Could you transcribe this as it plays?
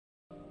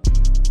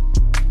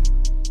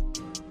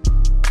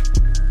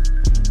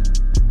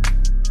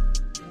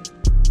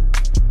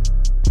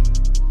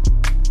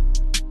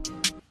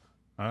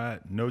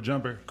No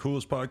Jumper,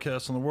 coolest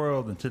podcast in the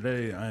world. And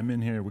today I'm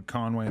in here with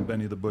Conway and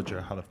Benny the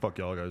Butcher. How the fuck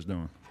y'all guys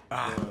doing?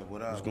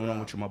 What's going on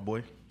with you, my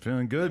boy?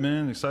 Feeling good,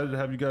 man. Excited to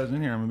have you guys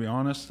in here. I'm gonna be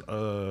honest.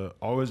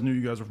 Always knew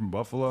you guys were from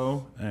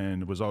Buffalo,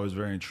 and was always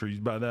very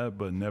intrigued by that,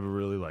 but never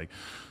really like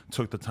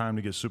took the time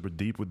to get super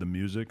deep with the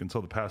music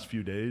until the past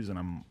few days. And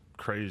I'm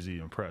crazy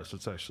impressed.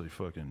 It's actually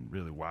fucking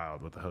really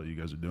wild what the hell you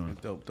guys are doing.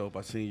 Dope.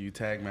 I seen you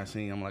tag me. I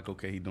seen you. I'm like,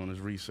 okay, he doing his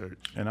research.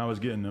 And I was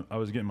getting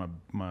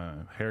my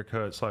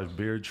haircut /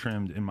 beard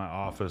trimmed in my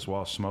office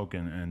while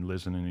smoking and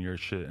listening to your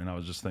shit. And I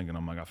was just thinking,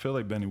 I'm like, I feel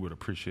like Benny would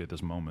appreciate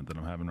this moment that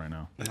I'm having right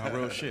now. No,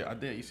 real shit. I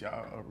did. You see,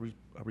 I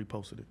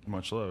reposted it.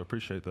 Much love.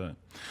 Appreciate that.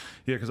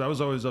 Yeah, because I was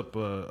always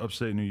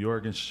upstate New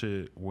York and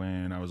shit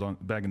when I was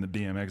back in the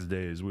BMX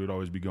days. We would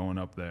always be going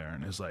up there.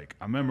 And it's like,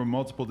 I remember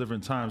multiple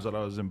different times that I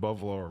was in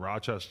Buffalo or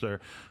Rochester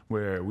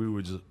where we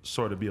would just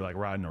sort of be like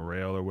riding a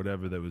rail or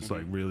whatever that was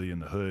like really in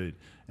the hood.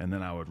 And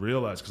then I would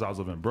realize, because I was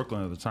living in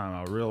Brooklyn at the time,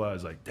 I would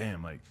realize like,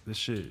 damn, like this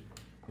shit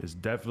is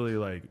definitely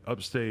like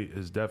upstate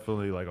is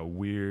definitely like a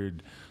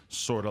weird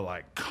sort of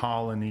like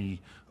colony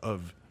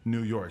of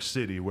New York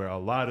City where a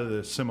lot of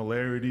the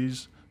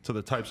similarities to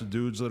the types of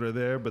dudes that are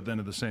there, but then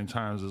at the same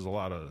time, there's a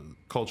lot of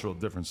cultural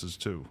differences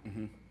too.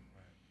 Mm-hmm.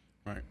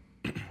 Right.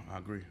 I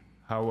agree.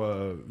 How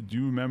do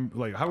you remember,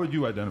 like, how would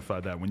you identify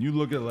that when you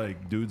look at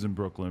like dudes in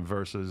Brooklyn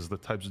versus the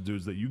types of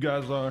dudes that you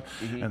guys are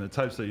and the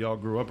types that y'all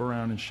grew up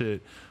around and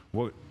shit?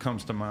 What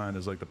comes to mind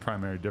as like the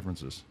primary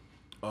differences?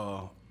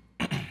 To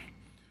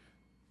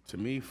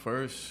me,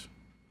 first,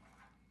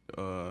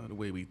 the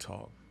way we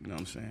talk, you know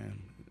what I'm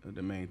saying?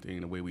 The main thing,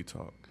 the way we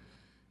talk.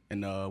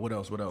 And what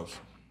else?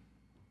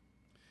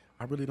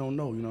 I really don't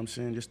know, you know what I'm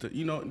saying? Just the,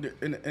 you know,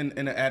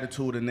 in the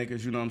attitude of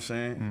niggas, you know what I'm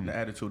saying? The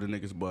attitude of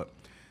niggas, but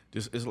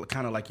just it's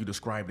kind of like you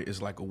described it.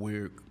 It's like a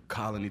weird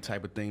colony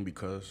type of thing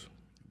because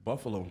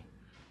Buffalo,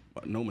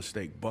 no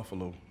mistake,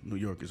 Buffalo, New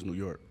York is New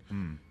York. You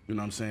know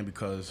what I'm saying?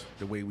 Because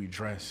the way we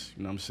dress,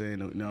 you know what I'm saying?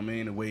 You know what I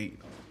mean? The way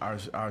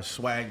our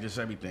swag, just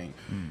everything.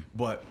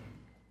 But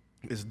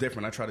it's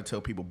different. I try to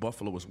tell people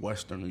Buffalo is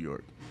Western New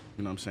York.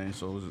 You know what I'm saying?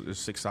 So it's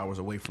 6 hours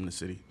away from the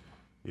city.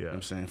 Yeah. You know what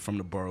I'm saying? From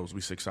the boroughs, we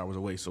 6 hours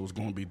away, so it's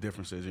going to be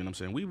differences, you know what I'm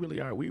saying? We really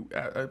are,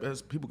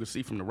 as people can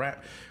see from the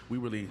rap, we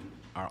really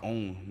our own,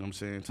 you know what I'm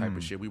saying, type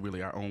of shit. We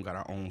really our own, got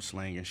our own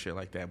slang and shit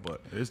like that,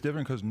 but... It's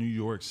different because New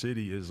York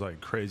City is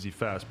like crazy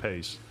fast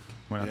paced.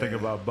 When I think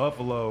about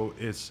Buffalo,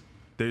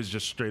 there's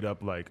just straight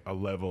up like a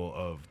level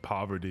of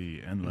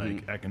poverty and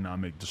like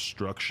economic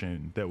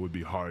destruction that would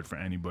be hard for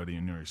anybody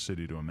in New York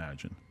City to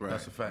imagine. Right.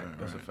 That's a fact,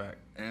 that's a fact.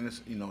 And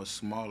it's, you know, it's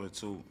smaller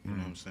too, you know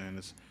what I'm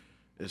saying?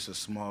 It's a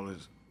smaller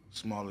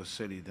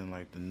city than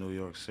like the New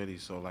York City.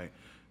 So like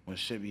when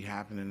shit be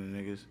happening to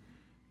niggas,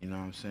 you know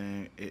what I'm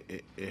saying?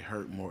 It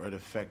hurt more. It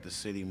affect the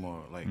city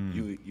more. Like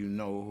you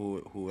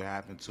know who it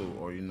happened to,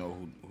 or you know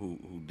who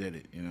did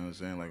it. You know what I'm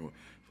saying? Like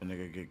if a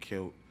nigga get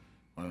killed,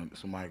 or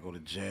somebody go to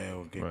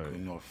jail, get you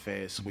know a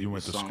fed sweep. You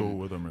went to school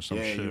with them or some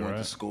shit, right? Yeah, you went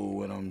to school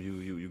with them.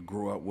 You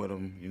grew up with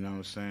them. You know what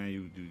I'm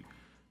saying?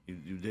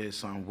 You did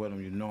something with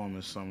them. You know them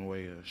in some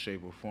way, or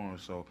shape, or form.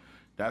 So.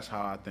 That's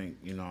how I think,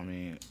 you know what I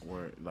mean,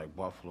 where like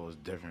Buffalo is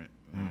different,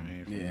 you know what I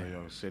mean, from New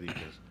York City,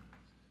 because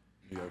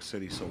New York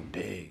City's so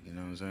big, you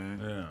know what I'm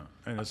saying? Yeah,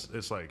 and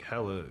it's like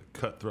hella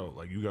cutthroat,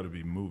 like you got to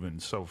be moving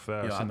so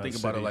fast. Yeah, I think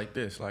about it like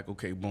this, like,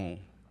 okay, boom,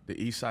 the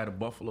east side of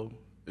Buffalo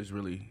is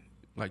really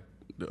like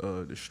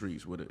the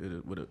streets with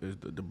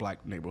the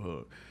black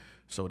neighborhood.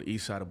 So the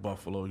east side of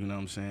Buffalo, you know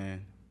what I'm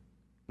saying,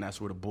 that's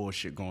where the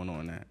bullshit going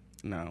on at.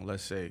 Now,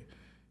 let's say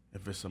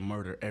if it's a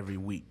murder every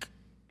week,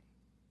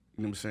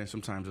 you know what I'm saying?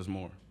 Sometimes it's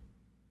more.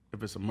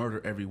 If it's a murder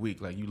every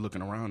week, like you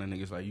looking around and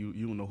niggas like you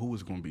don't know who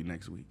it's gonna be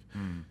next week. You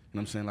know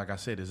what I'm saying? Like I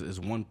said, it's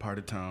one part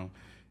of town,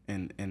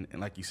 and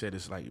like you said,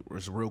 it's like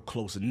it's real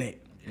close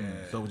knit. Yeah.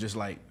 So it's just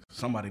like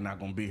somebody not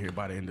gonna be here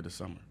by the end of the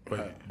summer.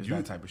 But it's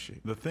that type of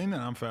shit. The thing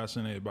that I'm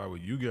fascinated by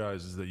with you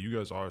guys is that you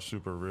guys are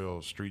super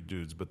real street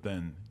dudes, but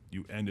then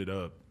you ended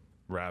up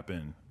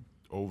rapping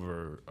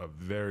over a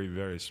very,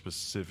 very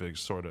specific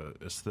sort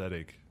of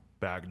aesthetic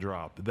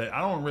backdrop that I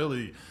don't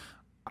really.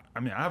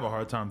 I mean, I have a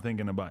hard time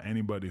thinking about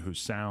anybody who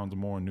sounds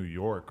more New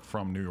York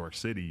from New York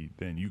City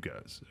than you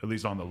guys, at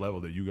least on the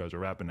level that you guys are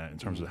rapping at in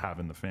terms of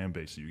having the fan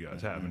base that you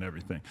guys have and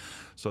everything.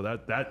 So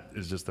that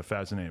is just the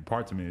fascinating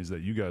part to me, is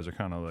that you guys are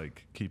kind of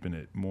like keeping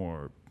it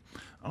more,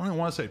 I don't even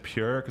want to say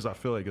pure, because I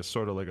feel like it's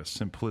sort of like a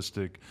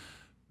simplistic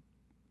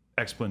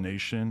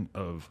explanation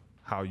of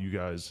how you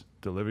guys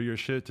deliver your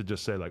shit to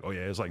just say like, oh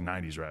yeah, it's like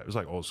 90s rap. It's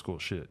like old school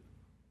shit.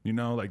 You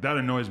know, like that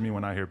annoys me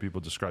when I hear people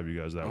describe you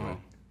guys that way,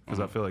 because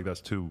I feel like that's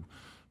too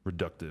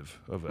reductive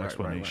of an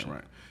explanation.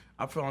 Right.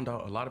 I found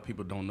out a lot of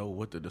people don't know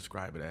what to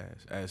describe it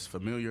as. As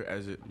familiar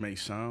as it may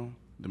sound,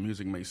 the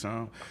music may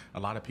sound, a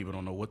lot of people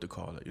don't know what to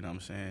call it, you know what I'm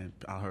saying?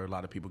 I heard a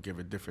lot of people give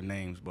it different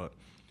names, but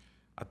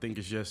I think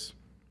it's just,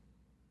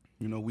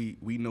 you know, we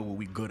know what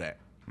we good at.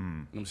 You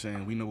know what I'm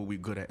saying? We know what we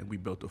good at, and we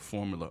built a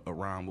formula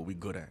around what we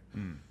good at.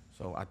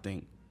 So I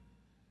think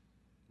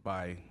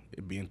by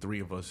it being three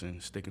of us and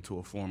sticking to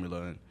a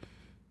formula,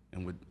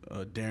 and with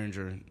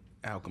Derringer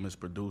Alchemist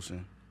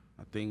producing,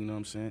 I think, you know what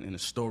I'm saying? And the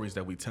stories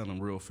that we tell them,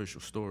 real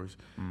official stories,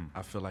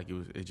 I feel like it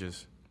was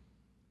just,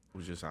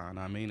 I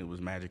know what I mean? It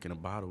was magic in a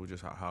bottle. It was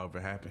just however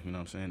it happened, you know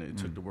what I'm saying? It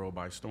took the world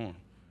by storm.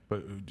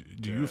 But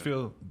do you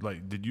feel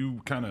like, did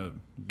you kind of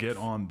get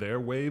on their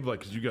wave? Like,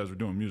 because you guys were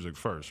doing music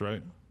first,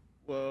 right?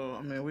 Well,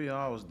 I mean, we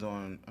always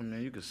doing, I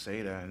mean, you could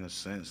say that in a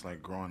sense,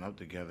 like growing up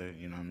together,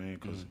 you know what I mean?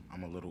 Because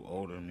I'm a little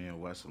older, me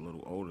and Wes a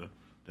little older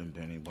than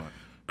Benny, but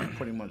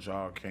pretty much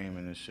all came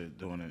in and shit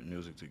doing it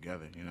music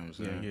together, you know what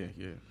I'm saying?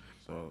 Yeah.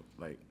 So,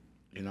 like,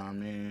 you know what I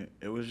mean?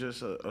 It was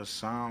just a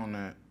sound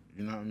that,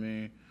 you know what I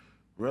mean?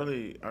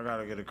 Really, I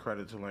gotta get a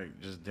credit to, like,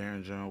 just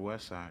Derringer and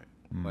Westside.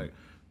 Like,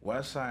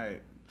 Westside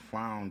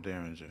found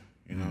Derringer,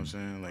 you know what I'm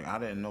saying? Like, I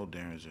didn't know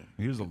Derringer.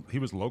 He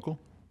was local?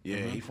 Yeah,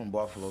 he from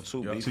Buffalo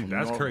too. But he See, from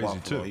that's North crazy,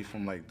 Buffalo. too. He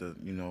from like the,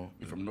 you know,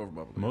 He from North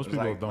Buffalo. Most it's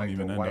people like, don't like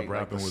even the end white, up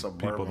rapping like the with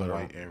people that are.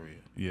 white area.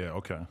 Yeah,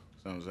 okay. You know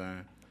what I'm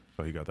saying?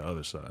 So he got the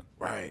other side.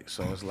 Right.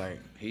 So it's like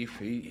he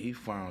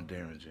found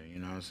Derringer. You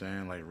know what I'm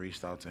saying? Like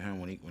reached out to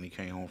him when he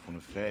came home from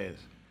the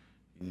feds.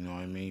 You know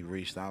what I mean? He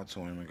reached out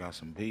to him and got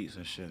some beats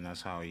and shit. And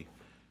that's how he,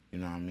 you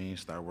know what I mean,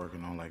 started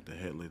working on like the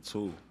Hitler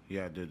 2.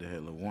 Yeah, I did the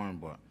Hitler 1,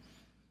 but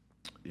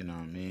you know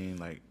what I mean?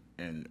 Like,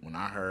 and when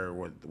I heard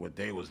what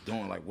they was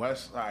doing, like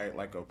Westside,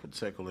 like a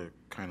particular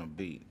kind of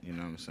beat, you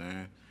know what I'm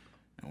saying?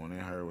 And when they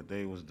heard what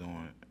they was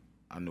doing,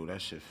 I knew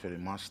that shit fitted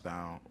my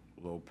style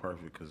a little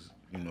perfect because,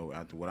 you know,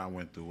 after what I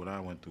went through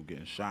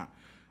getting shot,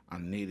 I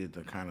needed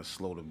to kind of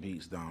slow the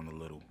beats down a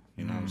little,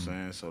 you know what I'm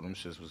saying? So them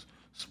shits was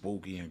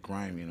spooky and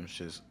grimy, and them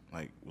shits,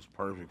 like, was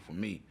perfect for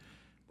me.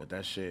 But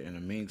that shit, in the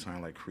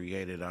meantime, like,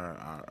 created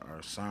our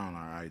sound,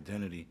 our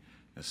identity,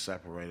 and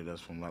separated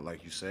us from,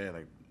 like you said,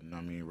 like, you know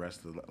what I mean,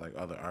 rest of, like,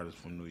 other artists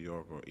from New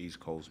York or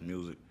East Coast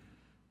music.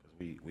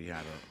 Because we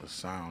had a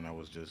sound that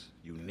was just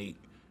unique.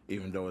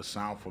 Even though it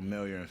sound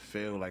familiar and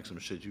feel like some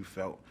shit you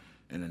felt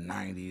in the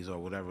 90s or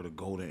whatever, the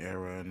golden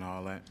era and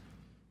all that,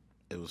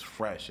 it was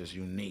fresh, it's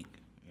unique,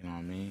 you know what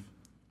I mean?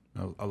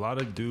 A lot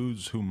of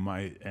dudes who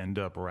might end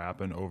up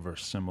rapping over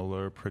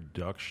similar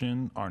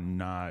production are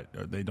not,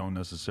 they don't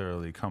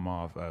necessarily come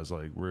off as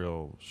like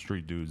real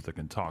street dudes that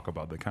can talk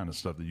about the kind of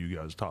stuff that you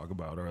guys talk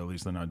about, or at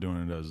least they're not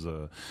doing it as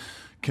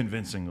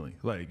convincingly.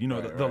 Like, you know,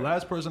 the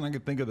last person I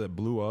could think of that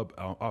blew up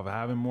of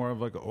having more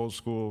of like an old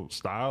school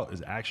style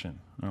is Action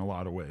in a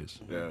lot of ways.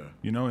 Yeah.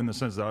 You know, in the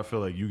sense that I feel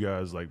like you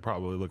guys like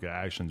probably look at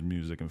Action's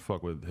music and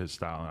fuck with his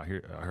style. I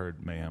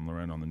heard Mayhem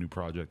Loren on the new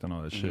project and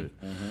all that shit.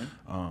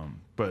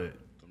 But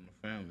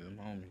Family, them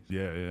homies.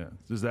 yeah.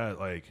 Is that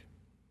like,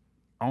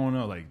 I don't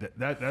know, like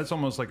that's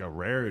almost like a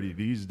rarity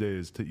these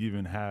days to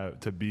even have,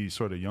 to be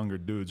sort of younger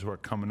dudes who are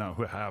coming out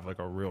who have like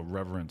a real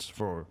reverence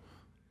for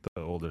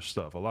the older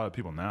stuff. A lot of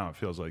people now, it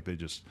feels like they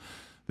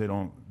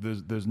don't,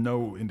 there's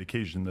no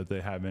indication that they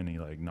have any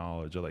like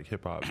knowledge of like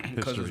hip hop history.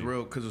 Because it's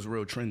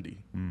real trendy.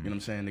 You know what I'm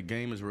saying? The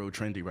game is real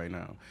trendy right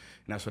now. And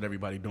that's what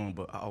everybody doing.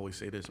 But I always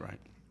say this, right?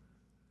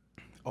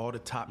 All the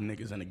top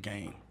niggas in the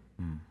game,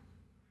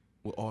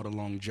 with all the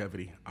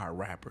longevity, are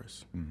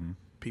rappers.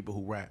 People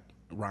who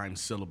rhyme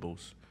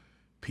syllables.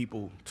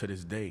 People to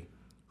this day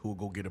who will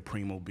go get a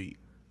Primo beat,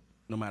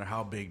 no matter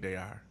how big they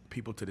are.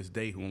 People to this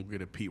day who will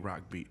get a Pete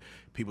Rock beat.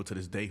 People to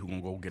this day who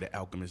will go get an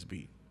Alchemist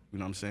beat. You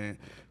know what I'm saying?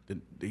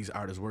 These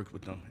artists work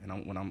with them.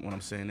 And when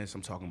I'm saying this,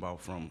 I'm talking about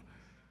from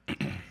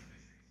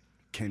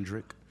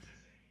Kendrick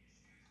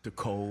to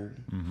Cole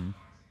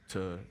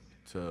to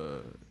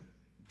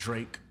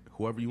Drake,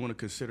 whoever you want to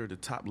consider the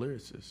top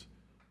lyricists.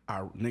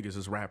 Our niggas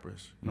is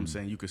rappers. You know what I'm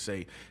saying? You could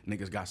say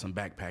niggas got some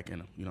backpack in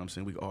them. You know what I'm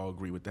saying? We all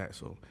agree with that.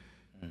 So,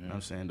 you know what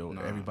I'm saying? Though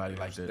everybody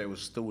like They were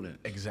students.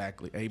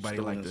 Exactly. Everybody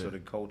Students like of the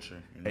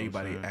culture. You know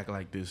everybody what I'm saying? act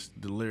like this.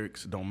 The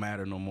lyrics don't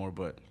matter no more,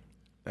 but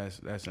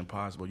that's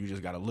impossible. You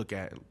just gotta look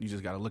at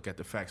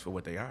the facts for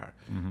what they are.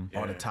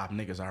 All the top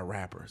niggas are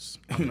rappers.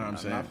 You know what I'm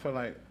saying? And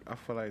I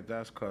feel like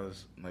that's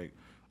cause like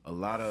a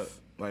lot of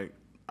like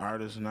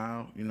artists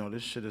now, you know,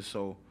 this shit is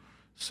so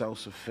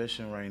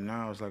self-sufficient right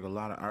now. It's like a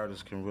lot of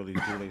artists can really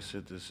do they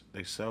shit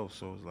themselves.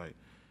 So it's like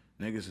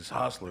niggas is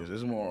hustlers.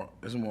 It's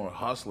more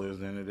hustlers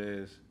than it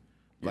is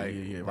like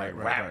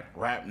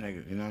rap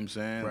niggas. You know what I'm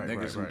saying?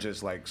 Niggas who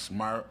just like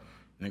smart.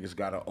 Niggas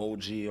got an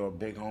OG or a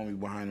big homie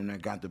behind them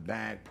that got the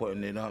bag,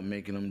 putting it up,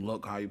 making them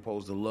look how you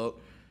supposed to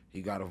look.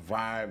 He got a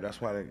vibe.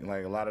 That's why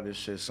like a lot of this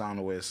shit sound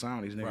the way it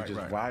sound. These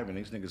niggas vibing.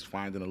 These niggas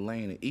finding a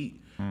lane to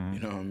eat. You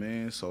know what I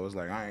mean? So it's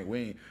like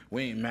we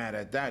ain't mad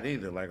at that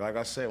either. Like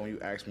I said, when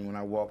you asked me when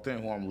I walked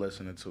in who I'm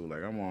listening to,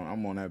 like I'm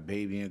on that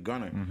Baby and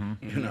Gunner.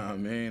 You know what I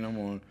mean?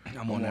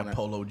 I'm on that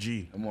Polo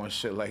G. I'm on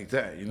shit like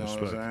that. You know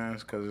what I'm saying?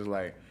 Because it's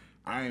like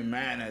I ain't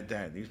mad at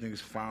that. These niggas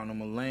found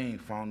them a lane,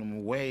 found them a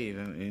wave,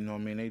 and you know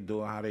what I mean? They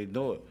do it how they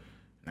do it.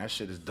 And that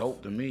shit is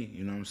dope to me.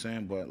 You know what I'm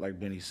saying? But like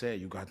Benny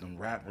said, you got them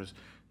rappers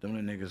them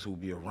the niggas who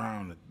be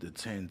around the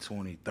 10,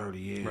 20, 30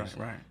 years.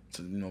 Right.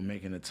 To,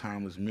 making the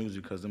timeless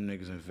music, because them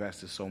niggas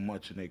invested so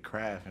much in their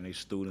craft and they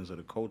students of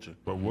the culture.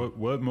 But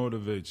what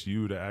motivates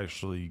you to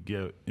actually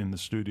get in the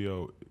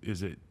studio?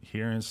 Is it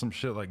hearing some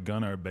shit like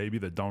Gunna or Baby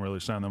that don't really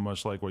sound that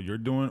much like what you're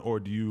doing,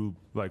 or do you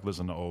like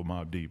listen to old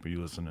Mobb Deep, or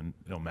you listen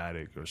to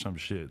Illmatic or some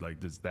shit?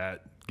 Like, does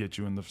that get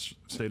you in the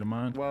state of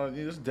mind? Well,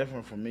 it's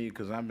different for me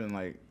because I've been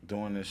like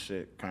doing this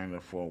shit kind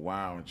of for a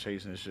while and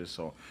chasing this shit.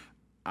 So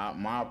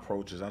my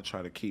approach is I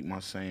try to keep my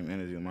same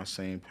energy, my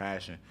same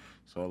passion.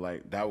 So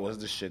like that was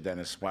the shit that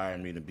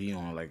inspired me to be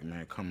on, like,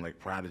 man, come like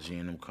Prodigy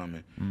and them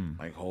coming,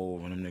 like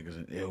Hov and them niggas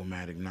and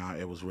Illmatic,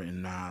 it was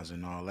written Nas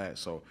and all that.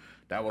 So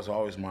that was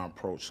always my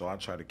approach. So I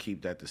try to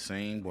keep that the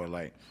same, but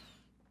like,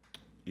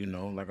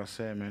 like I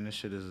said, man, this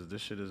shit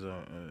is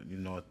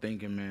a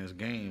thinking man's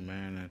game,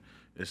 man, and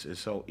it's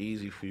so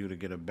easy for you to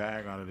get a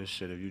bag out of this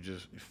shit if you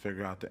just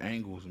figure out the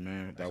angles,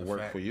 man, that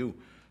work for you.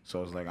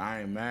 So it's like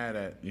I ain't mad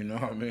at, you know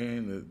what I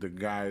mean, the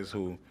guys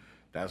who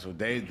that's what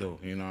they do,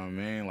 you know what I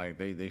mean? Like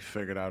they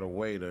figured out a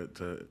way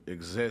to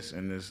exist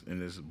in this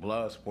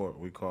blood sport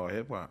we call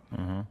hip hop. You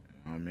know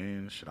what I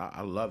mean? Shit,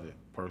 I love it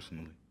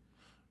personally.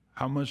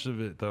 How much of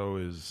it though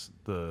is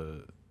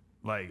all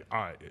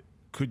right,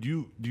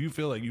 do you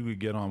feel like you could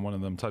get on one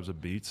of them types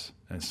of beats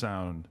and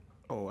sound?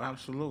 Oh,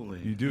 absolutely.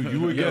 You do. You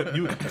would get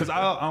because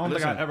I don't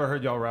think I ever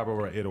heard y'all rap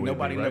over an 808.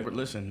 Nobody right? never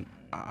listen.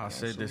 I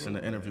said this in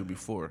the interview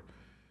before.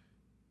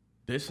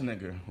 This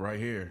nigga right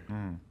here, you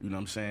know what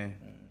I'm saying,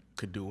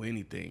 could do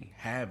anything,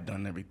 have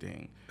done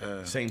everything.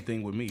 Same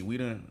thing with me. We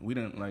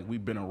done like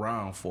we've been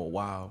around for a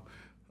while.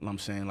 You know what I'm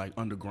saying, like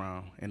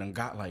underground, and done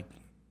got like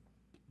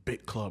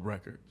big club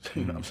records.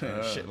 You know what I'm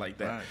saying, shit like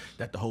that. Nice.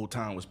 That the whole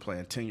time was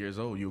playing. 10 years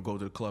old, you go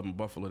to the club in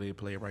Buffalo, they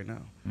play it right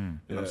now. You know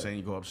what I'm saying?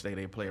 You go upstate,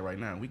 they play it right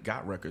now. We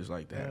got records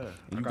like that. Yeah.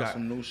 And I you got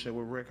some new shit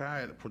with Rick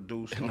Hyde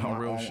produced. No,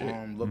 real shit.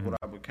 Look What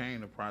I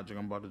Became, the project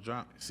I'm about to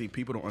drop. See,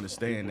 people don't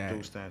understand that.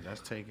 Produced that.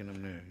 That's taking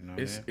them there. You know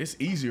what I mean? It's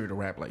easier to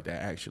rap like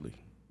that, actually.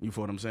 You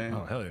feel what I'm saying?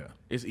 Oh, hell yeah.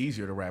 It's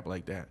easier to rap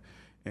like that.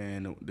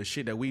 And the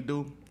shit that we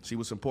do, see,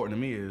 what's important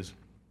to me is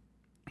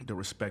the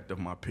respect of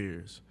my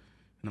peers.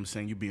 And I'm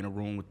saying you be in a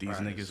room with these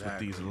niggas, with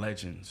these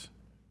legends.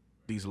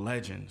 These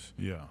legends.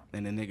 Yeah.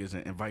 And the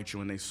niggas invite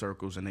you in their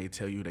circles and they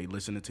tell you they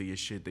listening to your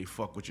shit, they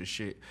fuck with your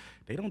shit.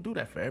 They don't do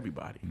that for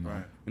everybody. Right.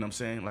 You know what I'm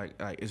saying? Like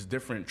it's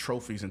different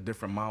trophies and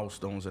different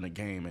milestones in the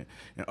game.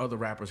 And other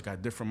rappers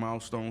got different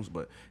milestones,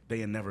 but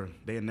they'll never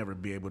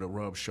be able to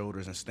rub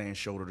shoulders and stand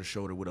shoulder to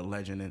shoulder with a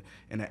legend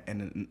and a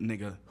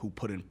nigga who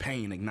put in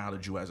pain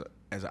acknowledge you as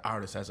an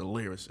artist, as a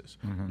lyricist.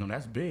 You know,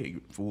 that's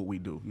big for what we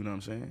do. You know what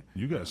I'm saying?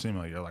 You guys seem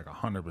like you're like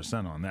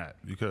 100% on that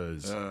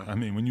because I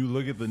mean, when you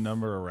look at the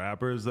number of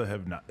rappers that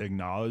have not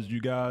acknowledged you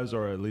guys,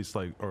 or at least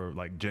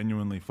like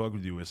genuinely fuck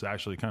with you, it's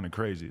actually kind of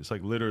crazy. It's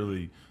like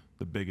literally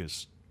the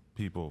biggest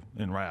people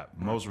in rap,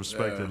 most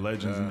respected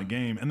legends in the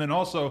game, and then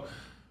also.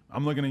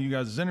 I'm looking at you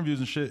guys' interviews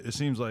and shit. It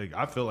seems like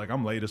I feel like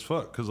I'm late as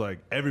fuck because like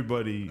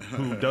everybody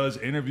who does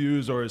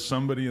interviews or is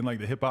somebody in like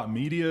the hip hop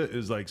media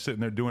is like sitting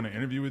there doing an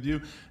interview with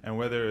you, and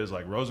whether it's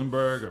like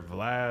Rosenberg or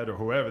Vlad or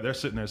whoever, they're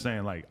sitting there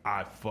saying like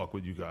I fuck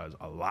with you guys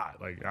a lot.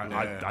 Like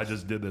I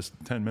just did this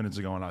 10 minutes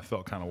ago and I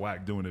felt kind of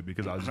whack doing it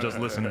because I was just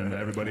listening to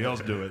everybody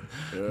else do it.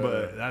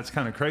 But that's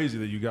kind of crazy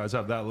that you guys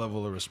have that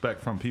level of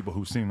respect from people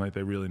who seem like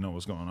they really know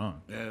what's going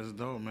on. Yeah, it's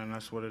dope, man.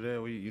 That's what it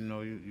is.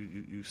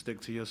 You stick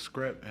to your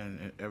script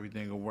and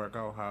everything will work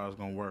out how it's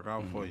gonna work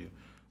out for you.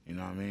 You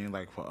know what I mean?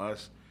 Like for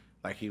us,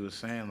 like he was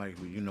saying, like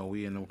we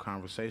in them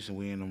conversations,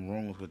 we in them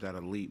rooms with that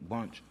elite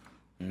bunch.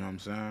 You know what I'm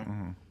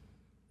saying?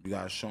 You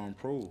gotta show and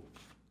prove.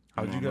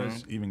 How'd you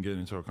guys even get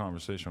into a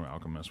conversation with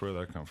Alchemist? Where'd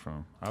that come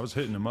from? I was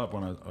hitting him up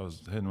when I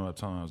was hitting him up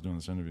telling him I was doing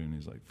this interview, and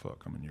he's like,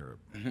 "Fuck, I'm in Europe."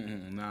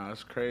 Nah,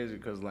 it's crazy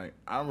because like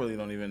I really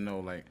don't even know.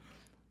 Like,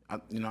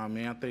 you know what I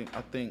mean? I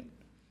think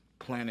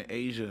Planet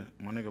Asia,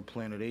 my nigga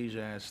Planet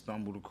Asia had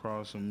stumbled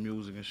across some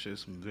music and shit,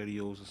 some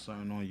videos or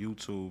something on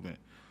YouTube, and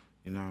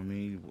you know what I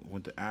mean,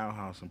 went to Owl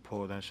House and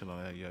pulled that shit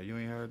like, yo, you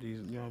ain't heard these,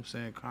 you know what I'm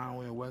saying,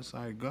 Conway and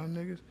Westside Gun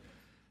niggas?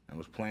 And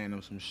was playing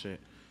them some shit.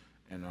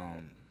 And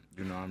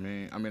you know what I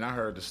mean? I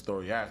heard the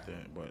story after,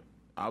 but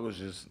I was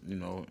just,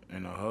 in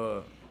the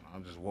hood. I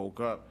just woke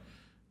up,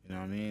 you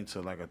know what I mean, to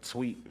like a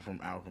tweet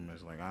from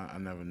Alchemist. Like I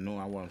never knew,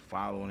 I wasn't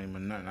following him or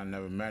nothing. I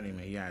never met him,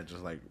 and he had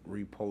just like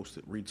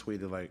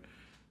retweeted like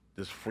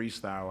this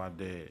freestyle I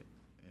did,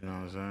 you know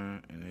what I'm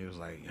saying? And he was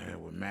like, yeah,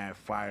 with mad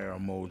fire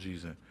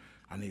emojis, and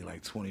I need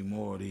like 20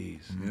 more of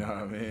these, you know what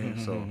I mean?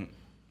 So,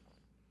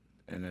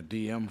 and the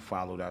DM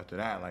followed after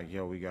that, like,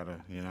 yo, we gotta,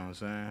 you know what I'm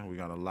saying? We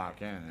gotta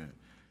lock in, and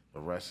the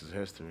rest is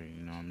history,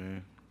 you know what I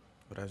mean?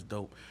 But that's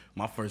dope.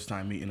 My first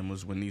time meeting them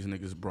was when these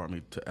niggas brought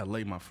me to LA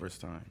my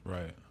first time.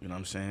 Right. You know what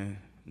I'm saying?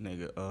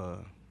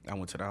 Nigga, I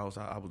went to the house,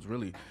 I was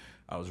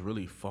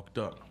really fucked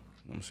up.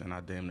 You know what I'm saying? I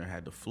damn near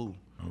had the flu.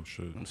 Oh shit.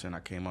 You know what I'm saying? I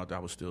came out there,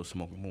 I was still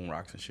smoking moon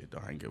rocks and shit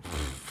though. I ain't give a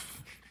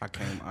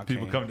fuck.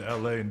 People come to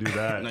LA and do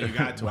that. No, you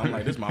got to. I'm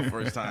like, this is my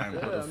first time.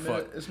 What the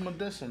fuck? It's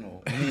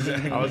medicinal.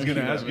 I was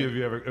gonna ask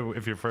you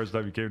if your first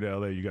time you came to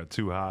LA, you got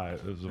too high.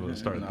 That's what I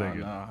started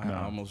thinking.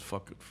 I almost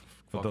fucked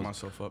Fuck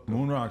myself up. Though.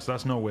 Moon rocks,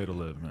 that's no way to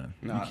live, man.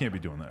 Nah, you can't be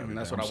doing that. I mean,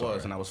 that's what I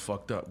was, and I was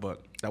fucked up.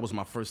 But that was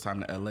my first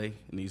time to LA, and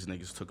these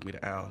niggas took me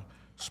to Al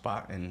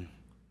spot, and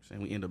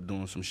we ended up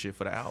doing some shit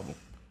for the album.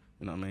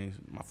 You know what I mean?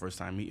 My first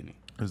time meeting him.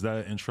 Is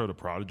that an intro to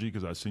Prodigy?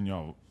 Because I seen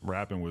y'all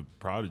rapping with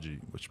Prodigy,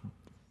 which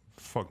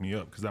fucked me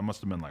up because that must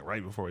have been like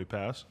right before he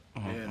passed.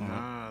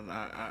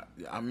 Yeah,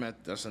 I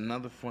met. That's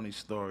another funny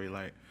story.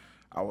 Like,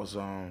 I was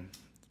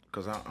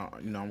cause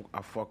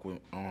I fuck with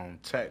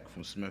Tech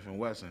from Smith and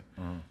Wesson.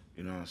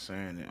 You know what I'm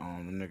saying?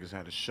 And, the niggas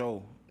had a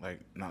show like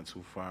not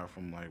too far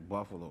from like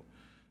Buffalo,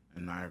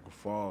 in Niagara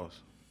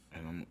Falls.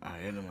 And I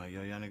hit him like,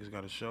 yo, y'all niggas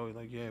got a show? He's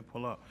like, yeah,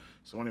 pull up.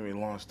 So anyway,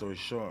 long story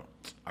short,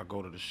 I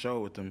go to the show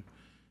with them.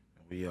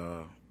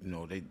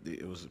 And we,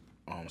 it was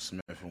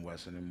Smith and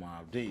Wesson and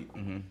Mobb Deep.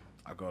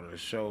 I go to the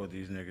show with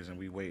these niggas and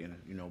we waiting,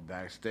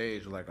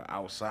 backstage, like an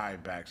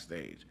outside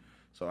backstage.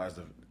 So as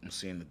I'm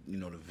seeing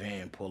the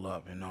van pull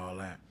up and all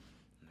that,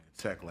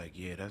 Tech like,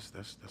 yeah, that's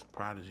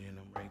Prodigy and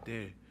them right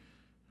there.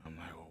 I'm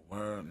like, oh,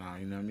 word. Nah,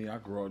 you know what I mean? I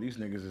grew up. These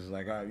niggas is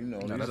like,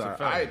 these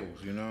are idols.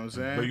 You know what I'm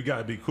saying? But you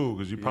gotta be cool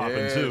because you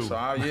popping too.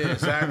 So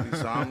exactly.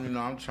 So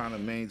I'm trying to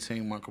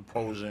maintain my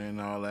composure and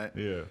all that.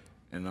 Yeah.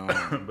 And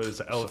but it's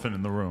an elephant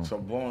in the room. So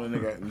boom, the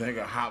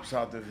nigga hops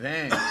out the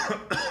van,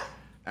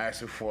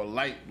 asking for a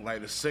light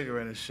a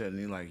cigarette and shit, and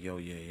he like, yo,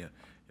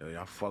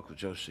 I fuck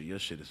with your shit. Your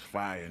shit is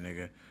fire,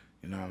 nigga.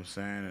 You know what I'm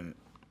saying? And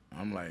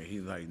I'm like,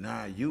 he's like,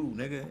 nah, you,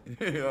 nigga.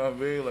 You know what I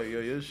mean? Like, yo,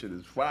 your shit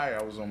is fire.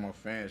 I was on my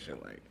fan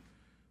shit, like,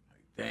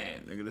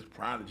 damn, nigga, this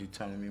Prodigy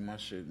telling me my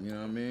shit. You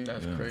know what I mean?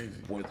 That's crazy.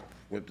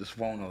 Whip this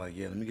phone, I'm like,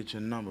 yeah, let me get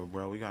your number,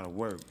 bro. We gotta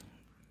work.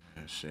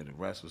 And shit, the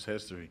rest was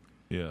history.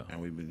 Yeah.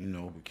 And we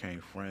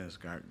became friends,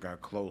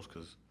 got close,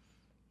 cause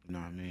you know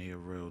what I mean, he a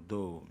real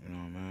dude. You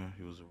know what I mean?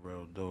 He was a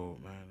real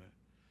dude, man.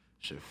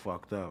 Shit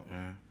fucked up,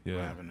 man. Yeah.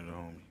 What happened to the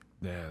homie?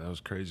 Yeah, that was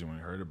crazy when I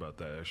heard about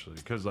that actually,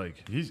 because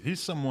like he's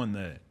someone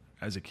that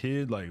as a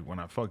kid, like when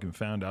I fucking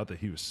found out that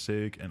he was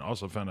sick and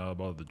also found out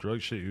about the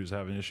drug shit he was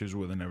having issues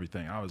with and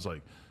everything, I was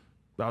like,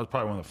 that was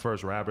probably one of the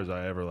first rappers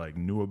I ever like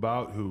knew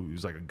about who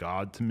was like a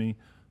god to me.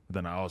 But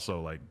then I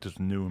also like just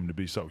knew him to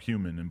be so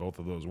human in both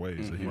of those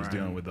ways. That he was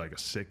dealing with like a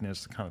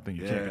sickness, the kind of thing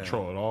you can't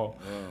control at all,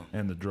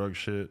 and the drug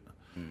shit.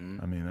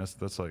 I mean,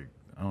 that's like,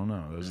 I don't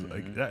know. That's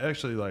like that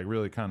actually like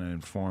really kind of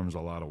informs a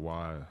lot of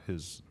why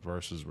his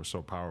verses were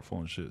so powerful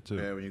and shit too.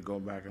 Yeah, when you go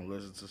back and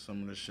listen to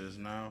some of the shits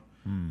now,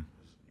 you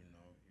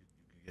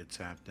get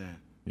tapped in.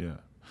 Yeah.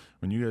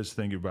 When you guys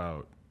think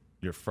about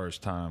your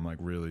first time like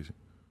really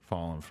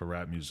falling for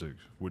rap music,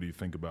 what do you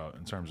think about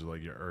in terms of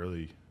like your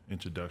early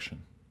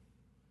introduction?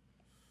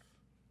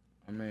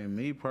 I mean,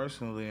 me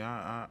personally,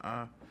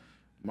 I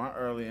my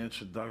early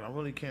introduction, I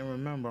really can't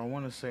remember. I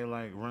want to say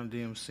like Run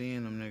DMC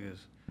and them niggas.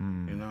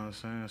 You know what I'm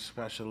saying?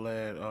 Special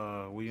Ed,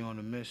 We on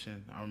the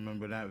Mission. I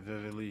remember that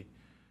vividly.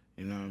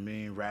 You know what I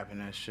mean? Rapping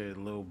that shit,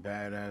 little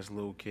badass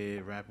little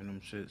kid rapping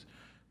them shits.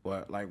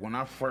 But like when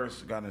I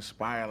first got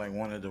inspired, like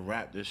wanted to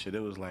rap this shit,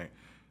 it was like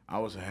I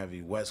was a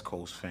heavy West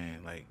Coast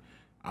fan. Like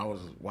I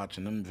was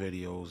watching them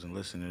videos and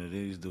listening to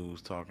these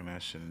dudes talking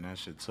that shit, and that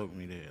shit took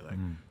me there.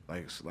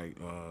 Like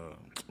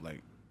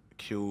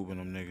Cube and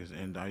them niggas.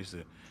 And I used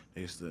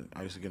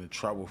to get in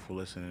trouble for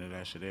listening to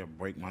that shit. They'd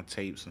break my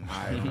tapes and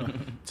hide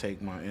them,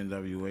 take my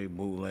NWA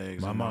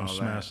bootlegs. My and mom all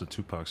smashed that. a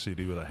Tupac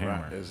CD with a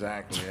hammer. Right,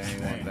 exactly. I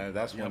ain't want that.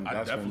 That's when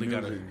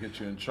music get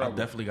you in trouble. I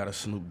definitely got a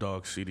Snoop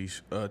Dogg CD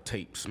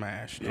tape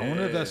smashed. I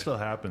wonder if that still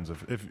happens.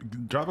 If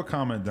drop a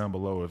comment down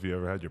below if you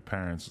ever had your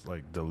parents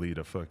like delete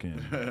a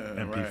fucking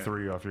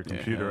MP3 off your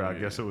computer. I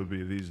guess it would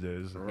be these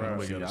days.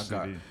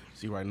 Right.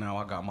 See, right now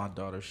I got my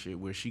daughter shit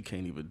where she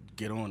can't even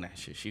get on that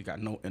shit. She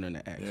got no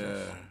internet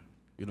access. Yeah.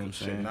 You know what I'm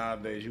Shit, saying?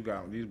 nowadays you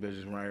got these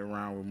bitches running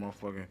around with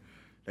motherfucking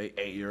they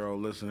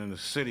 8-year-old listening to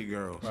City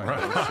Girls. Right.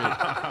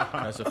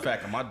 That's a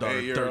fact. And my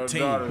daughter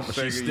 13, but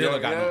she still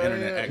got no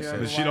internet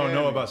access. If she don't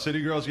know about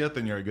City Girls yet,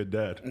 then you're a good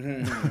dad.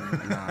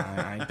 Nah,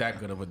 I ain't that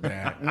good of a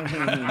dad.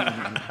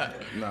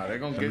 Nah, they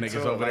gonna Them get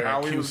niggas to over it. there How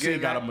at we was QC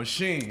getting got a that.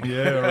 machine.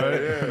 Yeah,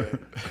 right. Yeah,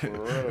 for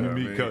real. You I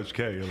meet mean, Coach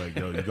K, you're like,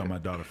 yo, you got my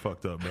daughter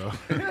fucked up, bro.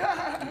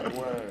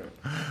 word.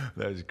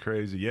 That's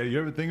crazy. Yeah, you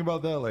ever think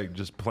about that? Like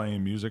just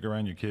playing music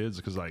around your kids?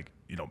 Because like,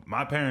 you know,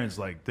 my parents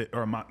like,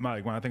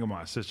 my when I think of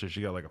my sister,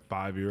 she got like a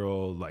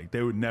 5-year-old. Like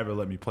they would never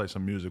let me play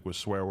some music with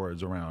swear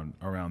words around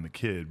the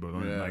kid. But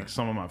when, like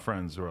some of my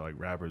friends who are like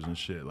rappers and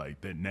shit,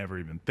 like they never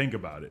even think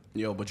about it.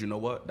 Yo, but you know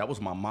what? That was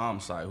my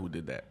mom's side who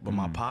did that. But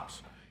my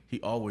pops, he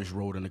always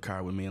rode in the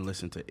car with me and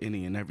listened to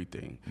any and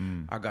everything.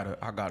 I got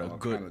a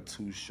good. Kind of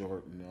Too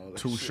Short. And all that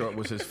Too shit. Short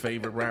was his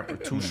favorite rapper.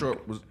 Too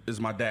Short is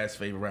my dad's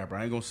favorite rapper.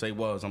 I ain't gonna say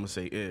was, I'm gonna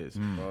say is.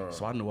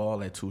 So I knew all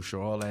that Too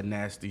Short, all that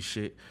nasty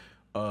shit.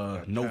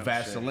 No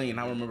Vaseline.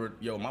 I remember,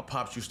 my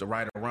pops used to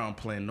ride around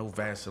playing No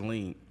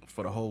Vaseline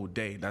for the whole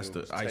day. That's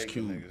the Ice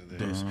Cube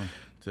disc.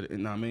 You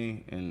know what I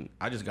mean? And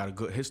I just got a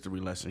good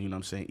history lesson, you know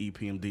what I'm saying?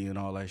 EPMD and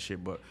all that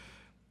shit. But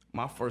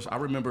I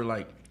remember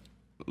like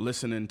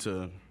listening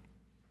to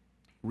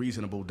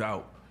Reasonable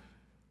Doubt,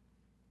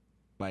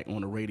 like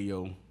on the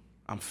radio.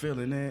 I'm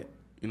feeling it,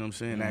 you know what I'm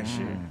saying? That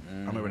shit.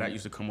 I remember that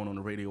used to come on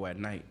the radio at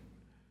night.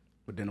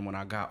 But then when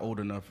I got old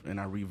enough and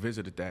I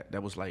revisited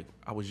that was like,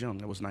 I was young.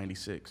 That was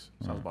 96.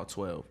 So I was about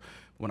 12.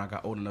 When I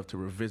got old enough to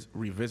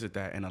revisit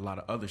that and a lot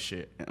of other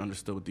shit and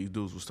understood what these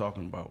dudes was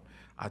talking about,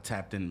 I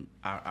tapped in.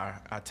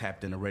 I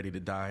tapped into Ready to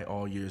Die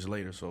all years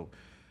later. So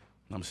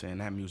I'm saying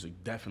that music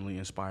definitely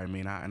inspired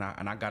me, and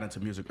I got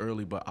into music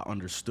early, but I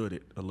understood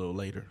it a little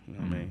later. You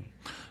know what I mean?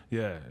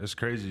 Yeah, it's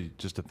crazy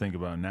just to think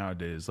about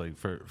nowadays. Like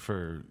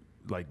for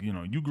like, you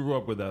know, you grew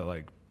up with that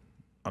like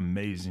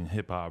amazing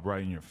hip hop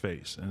right in your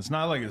face, and it's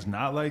not like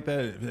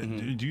that.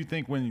 Do you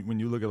think when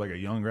you look at like a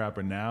young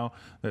rapper now,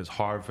 that it's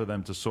hard for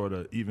them to sort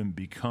of even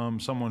become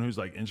someone who's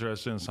like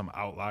interested in some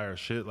outlier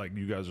shit? Like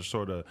you guys are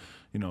sort of,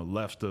 you know,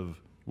 left of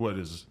what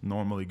is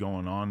normally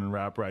going on in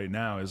rap right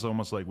now. It's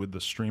almost like with the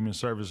streaming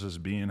services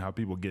being how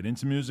people get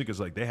into music, is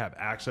like they have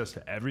access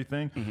to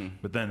everything,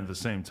 but then at the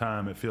same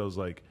time it feels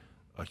like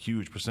a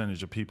huge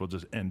percentage of people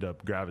just end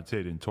up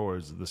gravitating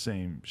towards the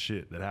same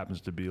shit that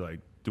happens to be like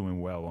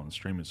doing well on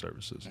streaming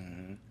services.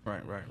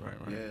 Right.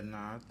 Yeah,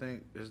 nah, I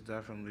think it's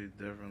definitely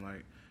different.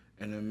 Like,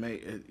 and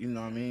you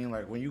know what I mean?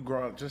 Like when you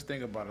grow up, just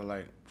think about it.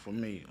 Like for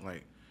me,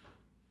 like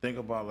think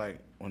about like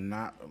when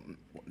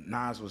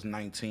Nas was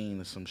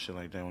 19 or some shit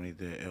like that when he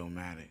did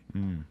Illmatic.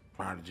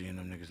 Prodigy and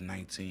them niggas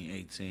 19,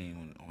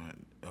 18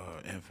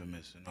 on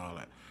Infamous and all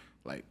that.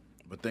 Like,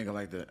 but think of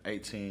like the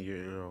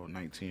 18-year-old,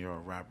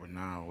 19-year-old rapper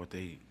now, what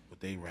they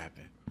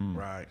rapping.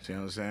 Right. See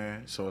what I'm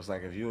saying? So it's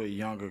like if you're a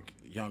younger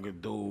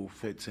dude,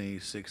 15,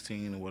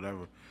 16 or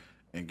whatever,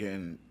 and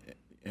getting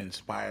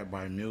inspired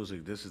by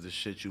music, this is the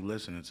shit you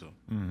listening to.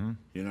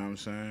 You know what I'm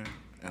saying?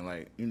 And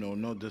like, you know,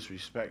 no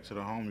disrespect to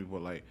the homie,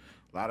 but like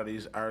a lot of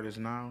these artists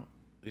now,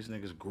 these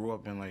niggas grew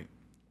up in like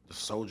the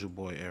Soulja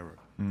Boy era,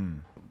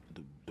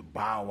 the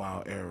Bow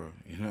Wow era,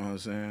 you know what I'm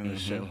saying? And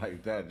shit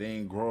like that. They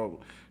ain't grow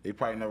up. They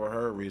probably never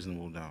heard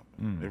Reasonable Doubt.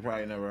 They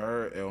probably never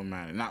heard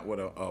Illmatic. Not with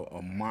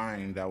a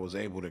mind that was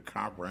able to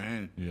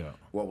comprehend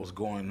what was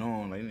going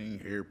on. They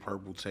didn't hear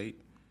Purple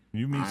Tape.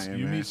 You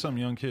meet some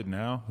young kid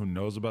now who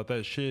knows about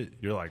that shit,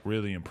 you're like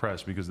really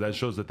impressed, because that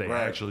shows that they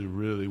actually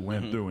really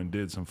went through and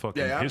did some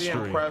fucking history. Yeah,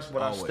 I be impressed,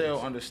 but always. I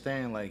still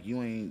understand, like,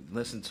 you ain't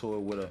listen to it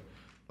with a,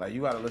 like,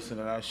 you gotta listen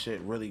to that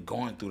shit really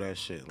going through that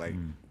shit. Like,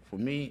 for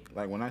me,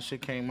 like, when that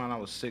shit came out, I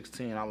was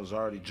 16, I was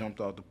already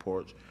jumped off the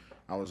porch.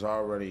 I was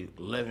already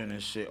living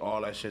and shit,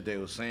 all that shit they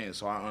was saying,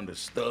 so I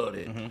understood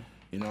it.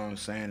 You know what I'm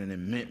saying? And it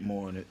meant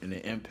more, and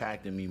it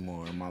impacted me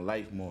more, and my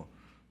life more.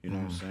 You know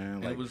what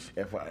I'm saying? Like,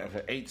 if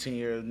an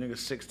 18-year nigga,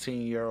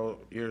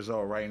 16-years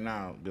old right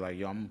now, be like,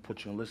 yo, I'm gonna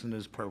put you and listen to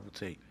this Purple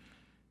Tape.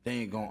 They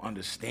ain't gonna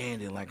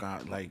understand it like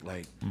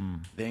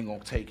they ain't gonna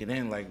take it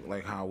in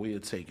like how we are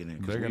taking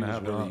it. They're gonna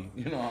have really,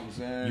 you know what I'm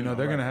saying? You know,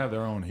 they're gonna have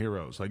their own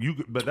heroes. Like you,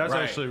 but that's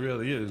actually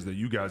really is that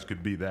you guys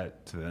could be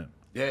that to them.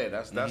 Yeah,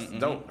 that's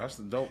dope. That's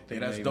the dope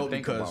thing. Yeah, that's dope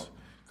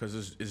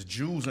because it's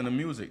Jews in the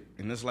music,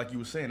 and that's like you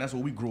were saying. That's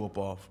what we grew up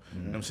off.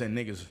 You know what I'm saying?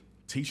 Niggas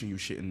teaching you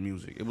shit in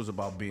music. It was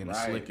about being the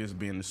slickest,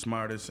 being the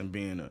smartest, and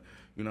being a,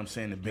 you know what I'm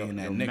saying, and being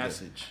that nigga.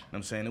 Message. You know what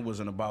I'm saying? It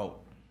wasn't about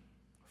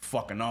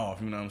fucking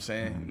off, you know what I'm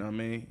saying? You know what I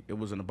mean? It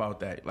wasn't about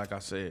that. Like I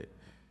said,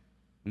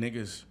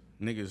 niggas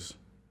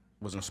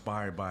was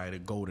inspired by the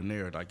golden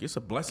era. Like, it's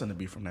a blessing to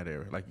be from that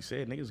era. Like you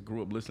said, niggas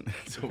grew up listening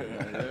to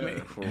it. I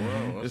mean, for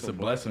real. It's a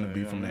blessing to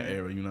be from that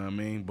era, you know what I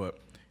mean? But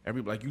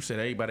like you said,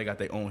 everybody got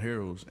their own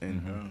heroes,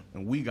 and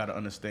we got to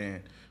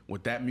understand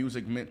what that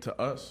music meant to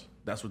us.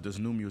 That's what this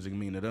new music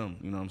mean to them.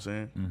 You know what I'm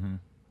saying?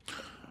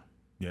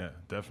 Yeah,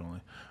 definitely.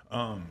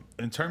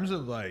 In terms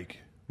of like,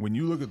 when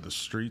you look at the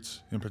streets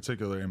in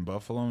particular in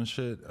Buffalo and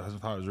shit, I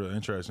thought it was really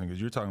interesting because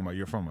you're talking about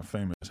you're from a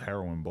famous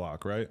heroin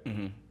block, right?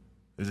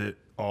 Is it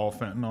all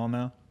fentanyl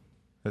now?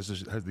 Has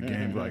the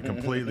game like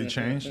completely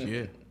changed?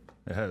 Yeah.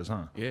 It has,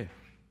 huh? Yeah,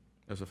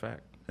 that's a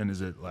fact. And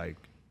is it like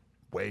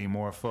way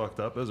more fucked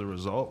up as a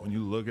result when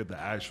you look at the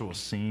actual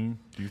scene?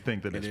 Do you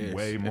think that it's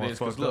way more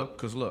fucked up?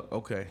 Because look,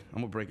 okay,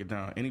 I'm gonna break it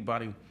down.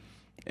 Anybody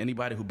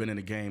who been in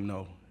the game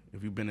know.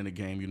 If you've been in the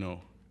game, you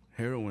know,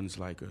 heroin's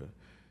like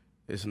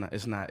it's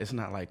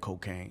not like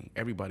cocaine.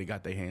 Everybody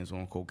got their hands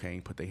on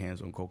cocaine, put their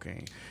hands on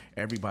cocaine.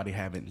 Everybody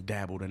haven't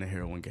dabbled in the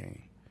heroin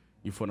game.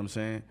 You feel what I'm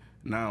saying?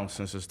 Now,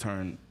 since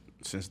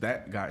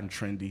that gotten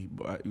trendy, you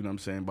know what I'm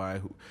saying,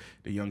 by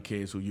the young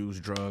kids who use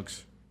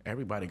drugs,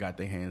 everybody got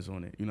their hands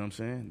on it. You know what I'm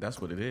saying? That's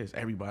what it is.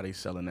 Everybody's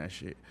selling that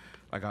shit.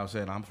 Like I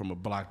said, I'm from a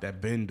block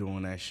that been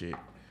doing that shit.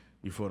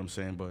 You feel what I'm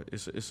saying? But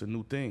it's a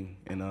new thing,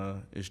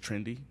 and it's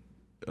trendy.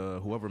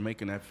 Whoever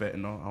making that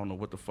fentanyl, I don't know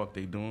what the fuck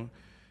they doing.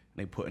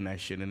 They putting that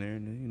shit in there,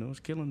 and you know, it's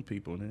killing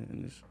people.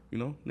 And it's, you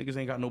know, niggas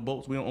ain't got no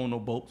boats. We don't own no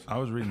boats. I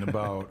was reading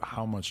about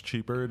how much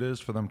cheaper it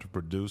is for them to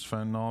produce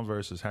fentanyl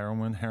versus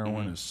heroin.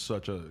 Heroin is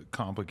such a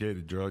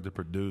complicated drug to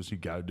produce. You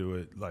got to do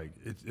it like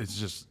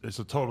it's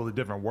a totally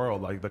different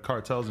world. Like the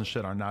cartels and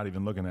shit are not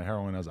even looking at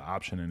heroin as an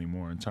option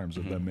anymore in terms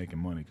of them making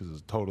money, because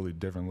it's a totally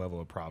different level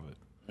of profit.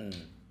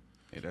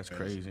 Yeah, that's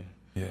crazy.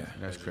 Yeah,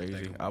 that's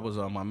crazy. I was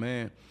my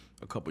man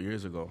a couple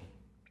years ago.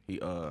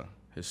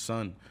 His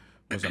son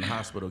was in the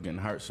hospital getting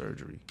heart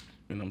surgery.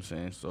 You know what I'm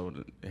saying? So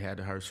they had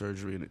the heart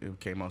surgery, and it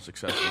came out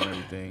successful and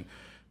everything.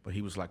 but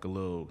he was like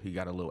he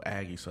got a little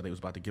aggy, so they was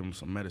about to give him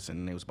some medicine,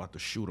 and they was about to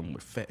shoot him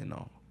with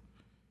fentanyl.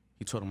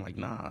 He told him like,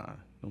 nah,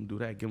 don't do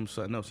that, give him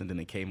something else, and then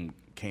they came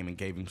and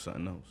gave him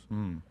something else.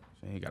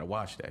 So you gotta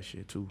watch that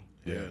shit too.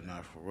 Yeah,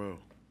 not for real.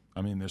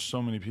 I mean, there's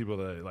so many people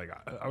that, like,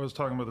 I was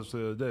talking about this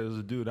the other day. There's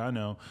a dude I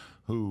know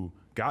who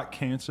got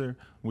cancer.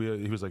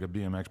 He was like a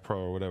BMX pro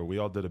or whatever. We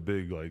all did a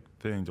big, like,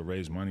 thing to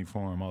raise money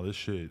for him, all this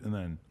shit. And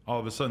then all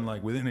of a sudden,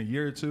 like, within a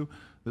year or two,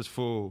 this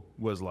fool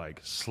was, like,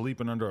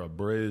 sleeping under a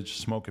bridge,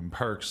 smoking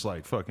perks,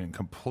 like, fucking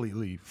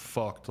completely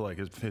fucked. Like,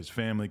 his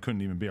family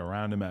couldn't even be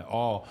around him at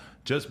all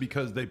just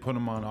because they put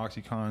him on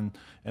Oxycontin.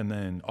 And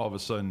then all of a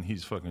sudden,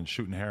 he's fucking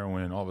shooting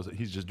heroin. All of a sudden,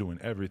 he's just doing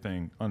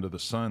everything under the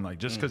sun. Like,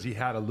 just because he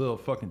had a little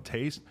fucking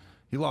taste,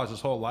 he lost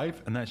his whole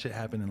life. And that shit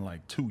happened in,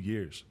 like, 2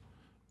 years.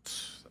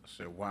 That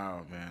shit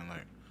wild, man.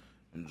 Like,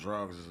 them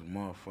drugs is a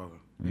motherfucker.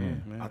 Yeah,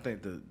 man. I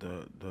think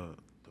the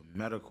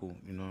medical,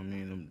 you know what I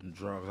mean, them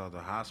drugs out the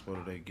hospital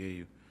they give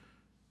you,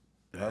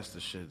 that's the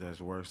shit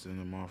that's worse than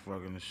the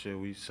motherfucking shit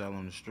we sell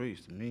on the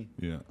streets, to me.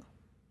 Yeah.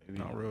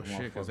 Not real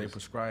shit, because they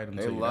prescribe them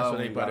They to you. love That's when what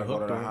they you gotta go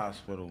to the hooked on.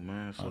 hospital,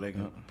 man, so they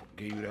can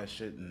give you that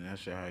shit, and that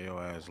shit have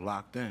your ass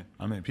locked in.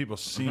 I mean, people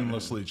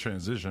seamlessly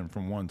transition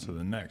from one to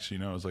the next, you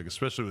know? It's like,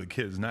 especially with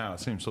kids now,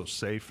 it seems so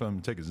safe for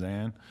them to take a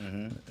Xan.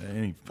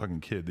 Any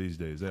fucking kid these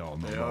days, they all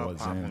know They about all what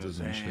popping Xans the is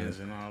and Xans shit.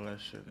 and all that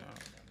shit now.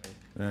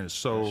 And it's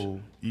so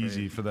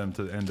easy for them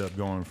to end up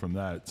going from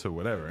that to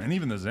whatever. And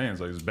even the Xans,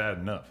 like, it's bad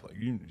enough. Like,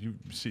 you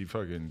see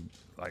fucking,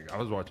 like, I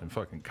was watching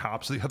fucking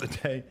Cops the other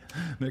day.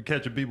 They're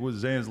catching people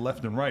with Xans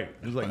left and right.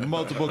 There's, like,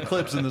 multiple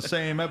clips in the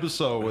same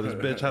episode where this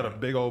bitch had a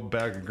big old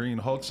bag of green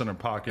Hulks in her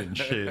pocket and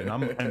shit.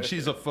 And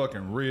she's a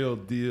fucking real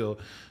deal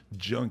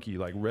junkie,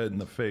 like, red in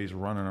the face,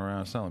 running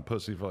around selling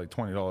pussy for, like,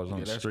 $20 on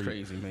the That's street.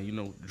 crazy, man. You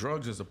know,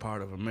 drugs is a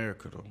part of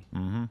America, though.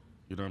 Mm-hmm.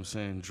 You know what I'm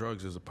saying?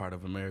 Drugs is a part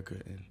of America,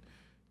 and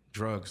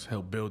drugs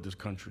help build this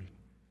country.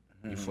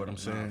 You feel what I'm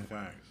saying?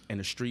 Facts. In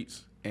the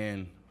streets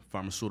and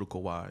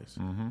pharmaceutical wise.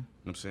 You know what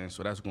I'm saying?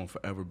 So that's going to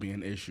forever be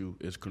an issue,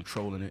 is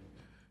controlling it.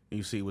 And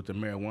you see with the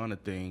marijuana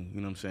thing,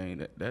 you know what I'm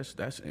saying?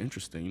 That's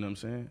interesting, you know what I'm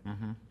saying?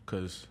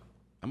 Because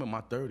I'm in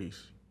my 30s.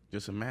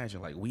 Just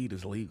imagine, like, weed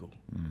is legal.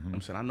 You know what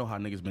I'm saying? I know how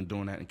niggas been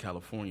doing that in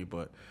California,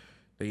 but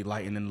they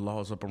lightening the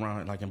laws up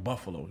around, like in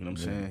Buffalo, you know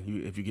what I'm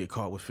saying? If you get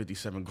caught with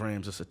 57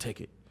 grams, it's a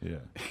ticket. Yeah.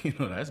 You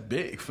know, that's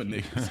big for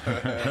niggas.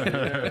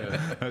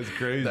 That's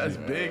crazy. That's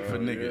big for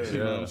niggas, you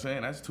know what I'm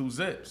saying? That's 2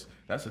 zips.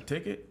 That's a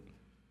ticket.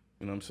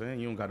 You know what I'm saying?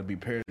 You don't got to be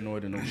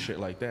paranoid and no shit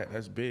like that.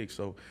 That's big.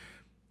 So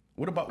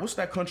what's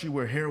that country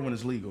where heroin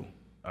is legal?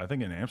 I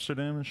think in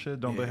Amsterdam and shit,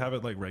 don't they have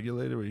it, like,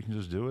 regulated where you can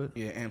just do it?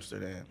 Yeah,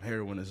 Amsterdam.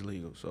 Heroin is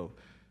legal. So,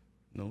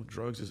 no,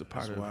 drugs is a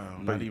part of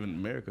wild. not even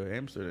America,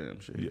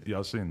 Amsterdam shit.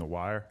 Y'all seen The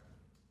Wire?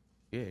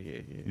 Yeah.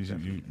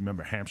 You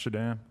remember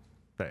Amsterdam?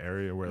 That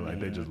area where, like,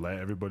 they just let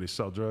everybody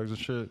sell drugs and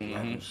shit?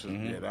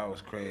 Yeah, that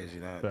was crazy.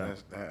 That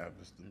happens them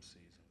seasons.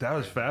 That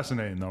was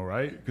fascinating, though,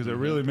 right? Because it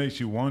really makes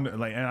you wonder.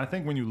 Like, and I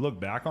think when you look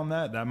back on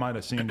that, that might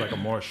have seemed like a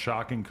more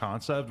shocking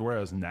concept.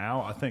 Whereas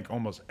now, I think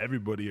almost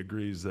everybody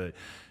agrees that,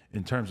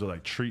 in terms of,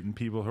 like, treating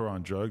people who are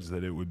on drugs,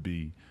 that it would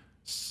be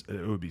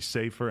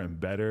safer and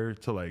better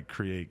to, like,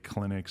 create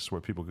clinics where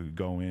people could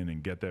go in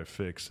and get their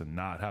fix and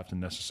not have to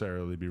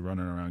necessarily be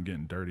running around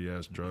getting dirty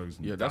ass drugs.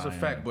 And Yeah, that's a dying.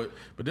 fact. But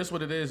this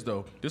what it is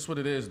though. It's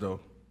really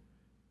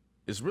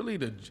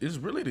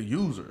the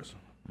users.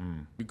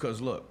 Because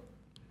look,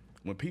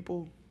 when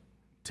people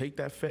take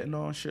that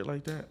fentanyl and shit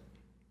like that,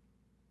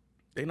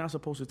 they not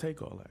supposed to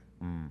take all that.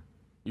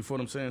 You feel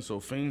what I'm saying? So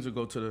fiends will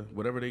go to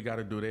whatever they got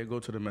to do. They go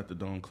to the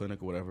methadone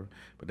clinic or whatever,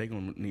 but they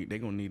gonna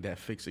need that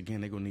fix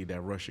again. They gonna need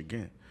that rush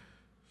again.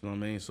 You know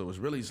what I mean? So it's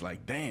really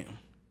like, damn. You know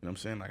what I'm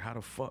saying? Like, how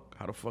the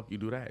fuck you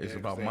do that? It's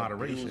about they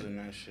moderation. abusing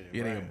that shit,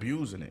 Yeah, they right.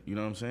 abusing it. You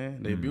know what I'm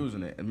saying? They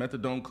abusing it. And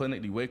methadone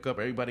clinic, you wake up,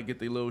 everybody get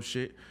their little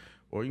shit,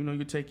 or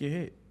you take your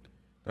hit.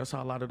 That's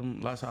how a lot of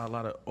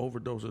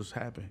overdoses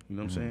happen. You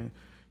know what I'm saying?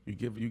 You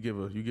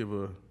give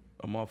a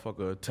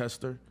motherfucker a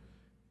tester,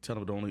 tell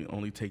them to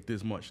only take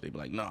this much. They be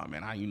like, nah,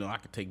 man, I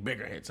can take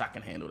bigger hits. I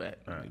can handle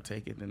that. They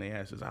take it, then they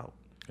ass is out.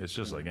 It's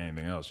just like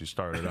anything else. You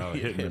started out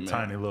Yeah, hitting a man.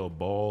 tiny little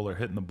bowl or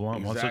hitting the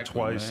blunt once or Exactly,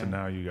 twice, man. and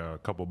now you got a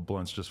couple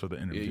blunts just for the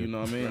interview. Yeah, you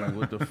know what I mean? Like,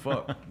 what the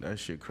fuck? That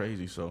shit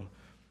crazy. So,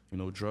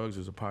 drugs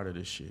is a part of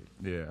this shit.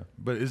 Yeah,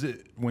 but is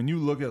it, when you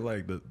look at,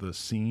 like, the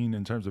scene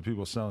in terms of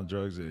people selling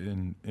drugs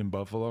in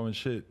Buffalo and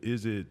shit,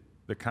 is it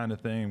the kind of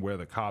thing where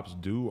the cops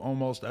do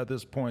almost at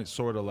this point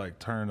sort of like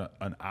turn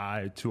an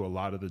eye to a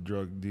lot of the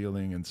drug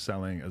dealing and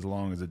selling, as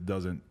long as it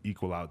doesn't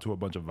equal out to a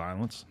bunch of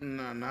violence?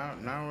 Nah, not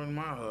in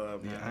my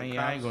hood, man. I ain't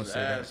Cops gonna is say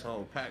that.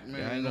 asshole. Pac-Man,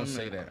 Yeah, I ain't gonna them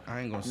say niggas- that.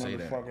 I ain't gonna say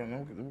that.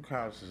 Motherfucking, them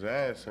cops is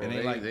asshole.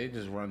 It ain't They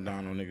just run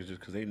down on niggas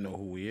just because they know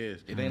who he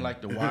is. It ain't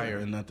like The Wire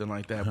or nothing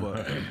like that,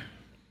 but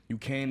you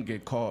can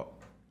get caught,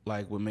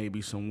 like, with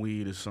maybe some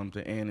weed or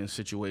something, and in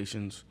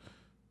situations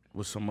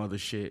with some other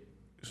shit,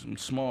 some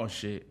small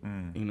shit, you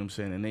know what I'm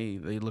saying? And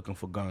they looking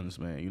for guns,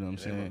 man, you know what I'm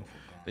saying?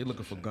 They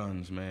looking for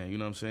guns, man, you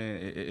know what I'm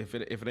saying? If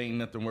it ain't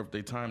nothing worth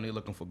their time, they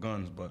looking for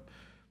guns. But,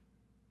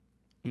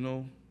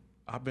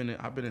 I've been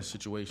in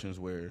situations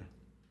where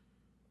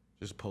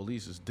Just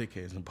police is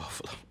dickheads in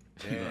Buffalo.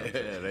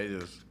 Yeah, they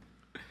just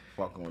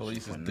fucking with Police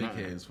is you for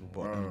nothing. dickheads in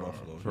Buffalo.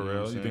 For You know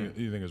real? what I'm saying?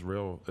 You think it's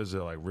real? Is it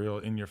like real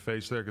in your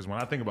face there? Because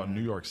when I think about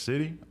New York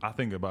City, I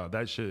think about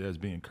that shit as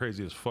being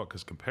crazy as fuck.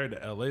 Because compared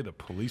to LA, the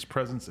police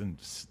presence in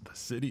the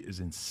city is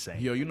insane.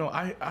 Yo, you know,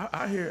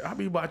 I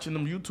be watching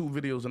them YouTube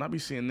videos and I be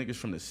seeing niggas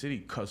from the city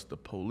cuss the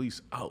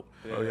police out.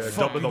 Oh, yeah,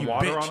 Fuck dumping the you,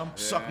 water bitch. on 'em?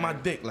 Suck my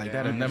dick. Like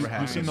that'll never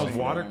happen. You seen those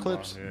water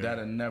clips?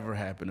 That'll never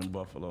happen in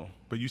Buffalo.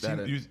 But you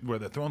That'll- seen where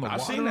they're throwing the I've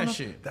water seen on that them?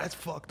 shit. That's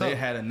fucked They up.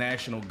 had a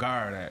National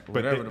Guard at But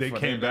whatever they the fuck.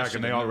 came that back shit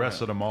and they didn't all happen.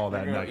 arrested them all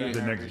that Nigga, night, yeah, the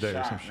nigga next day or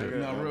shot. some shit. Nigga,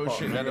 No, real fuck,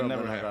 shit. nigga That'll up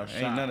never and I got happen.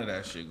 Ain't shot. none of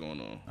that shit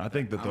going on. I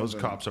think that those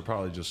cops are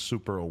probably just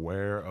super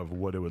aware of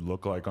what it would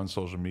look like on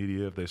social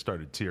media if they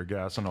started tear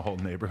gassing a whole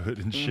neighborhood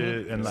and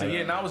shit. And See, like,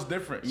 yeah, now it's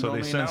different. You so know they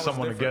what I mean? send Now it's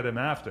someone to different. get him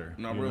after.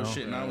 No, you real know?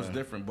 shit. Now it's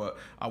different. But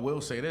I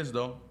will say this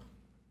though,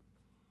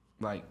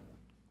 like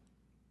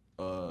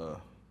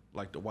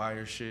the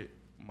Wire shit.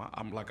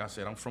 I'm like I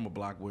said, I'm from a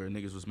block where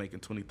niggas was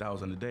making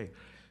 20,000 a day.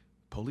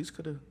 Police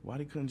why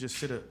they couldn't just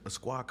sit a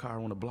squad car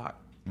on the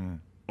block, on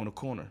the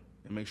corner,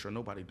 and make sure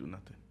nobody do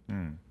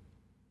nothing?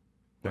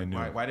 They knew.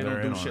 Why they They're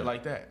don't in do on shit it.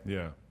 like that?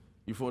 Yeah.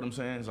 You feel what I'm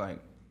saying? It's like,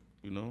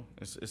 you know,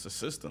 it's a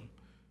system.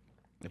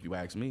 If you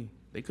ask me,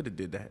 they could have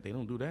did that. They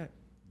don't do that.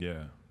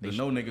 Yeah. They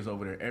know niggas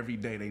over there every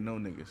day. They know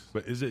niggas.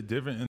 But is it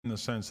different in the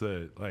sense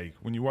that, like,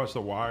 when you watch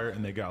The Wire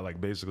and they got, like,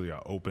 basically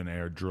an open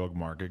air drug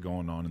market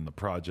going on in the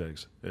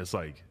projects, it's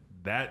like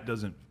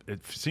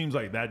it seems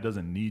like that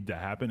doesn't need to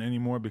happen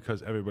anymore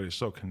because everybody's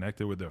so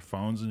connected with their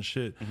phones and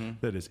shit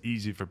that it's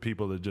easy for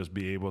people to just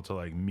be able to,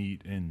 like,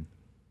 meet in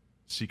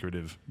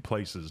secretive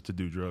places to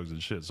do drugs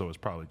and shit. So it's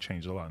probably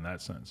changed a lot in that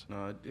sense.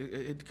 No,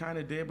 it kind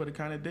of did, but it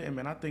kind of didn't,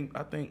 man. I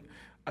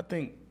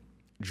think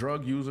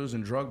drug users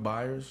and drug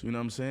buyers, you know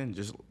what I'm saying,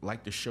 just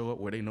like to show up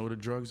where they know the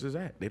drugs is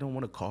at. They don't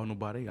want to call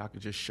nobody. I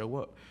could just show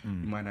up. You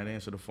might not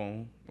answer the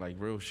phone, like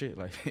real shit.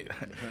 Like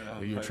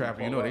if you're a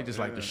trapper, you know, they just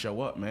like to show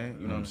up, man.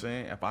 You know what I'm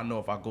saying? If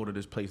I go to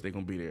this place, they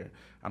gonna be there.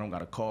 I don't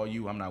gotta call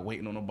you. I'm not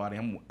waiting on nobody.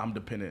 I'm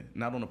dependent,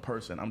 not on a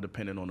person. I'm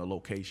dependent on the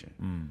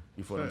location.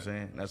 You feel what I'm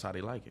saying? That's how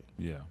they like it.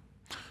 Yeah,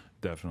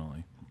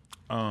 definitely.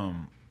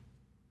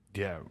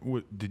 Yeah.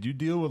 Did you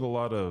deal with a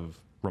lot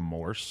of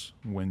remorse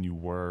when you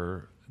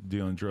were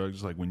dealing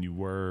drugs, like when you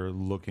were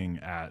looking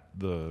at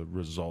the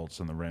results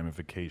and the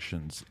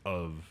ramifications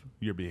of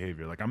your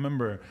behavior? Like I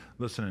remember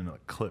listening to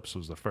Clips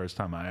was the first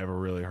time I ever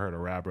really heard a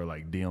rapper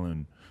like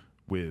dealing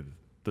with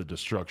the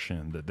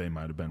destruction that they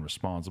might have been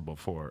responsible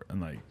for,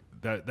 and like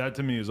that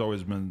to me has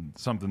always been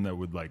something that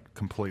would like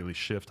completely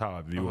shift how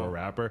I view a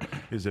rapper,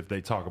 is if they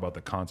talk about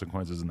the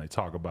consequences and they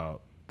talk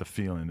about the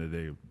feeling that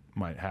they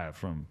might have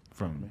from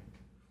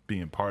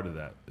being part of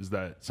that. Is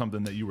that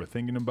something that you were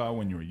thinking about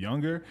when you were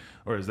younger,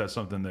 or is that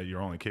something that you're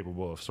only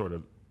capable of sort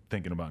of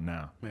thinking about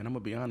now? Man, I'm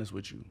gonna be honest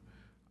with you.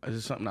 It's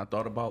just something I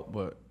thought about,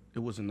 but it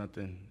wasn't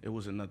nothing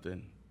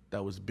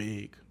that was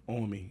big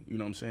on me. You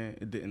know what I'm saying?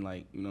 It didn't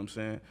like, you know what I'm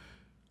saying?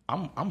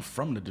 I'm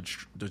from the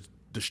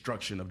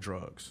destruction of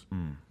drugs.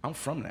 I'm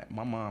from that.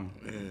 My mom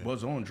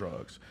was on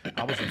drugs.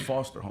 I was in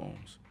foster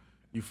homes.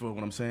 You feel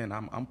what I'm saying?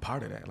 I'm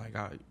part of that. Like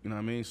you know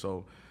what I mean?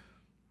 So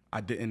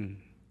I didn't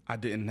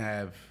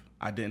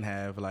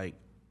have like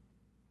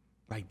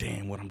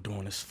damn, what I'm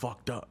doing is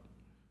fucked up.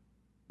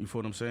 You feel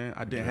what I'm saying?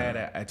 I didn't have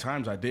that. At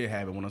times I did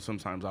have it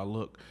sometimes I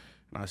look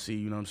and I see,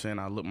 you know what I'm saying?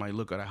 I might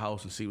look at a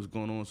house and see what's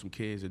going on with some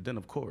kids, and then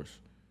of course,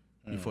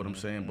 you feel what I'm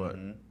saying? But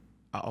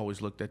I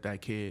always looked at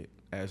that kid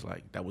as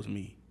like that was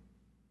me.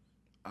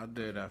 I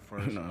did at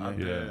first. You know what I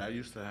mean? I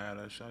used to have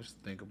that shit. I used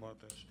to think about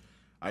that shit.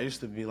 I used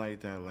to be like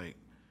that, like,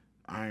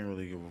 I ain't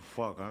really give a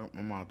fuck.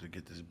 I'm out to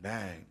get this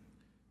bag.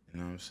 You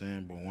know what I'm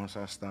saying? But once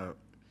I start,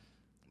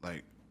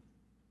 like,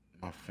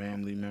 my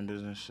family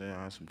members and shit,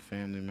 I had some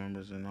family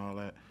members and all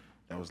that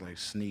was like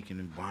sneaking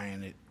and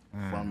buying it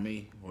from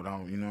me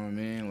without, you know what I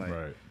mean? Like,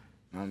 Right.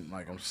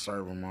 I'm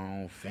serving my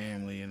own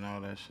family and all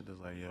that shit. It's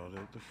like, yo,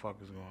 what the fuck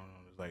is going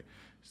on? It's like,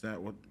 is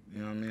that what,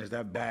 you know what I mean? Is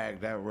that bag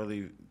that really,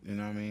 you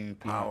know what I mean,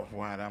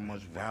 powerful, had that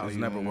much value It's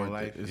never in my worth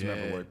life? it. It's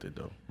never worth it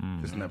though.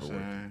 It's never worth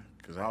it.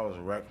 Because I was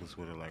reckless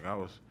with it. Like, I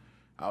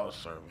was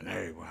serving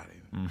everybody.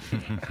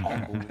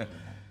 Uncles,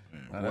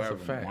 Now, that's a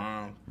fact.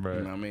 Mom. Right.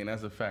 You know what I mean?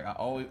 That's a fact. I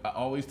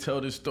always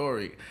tell this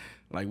story.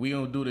 Like, we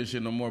don't do this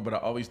shit no more, but I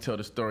always tell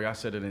the story. I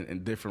said it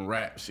in different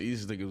raps.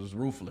 These niggas was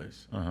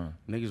ruthless.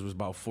 Niggas was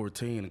about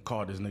 14 and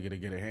called this nigga to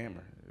get a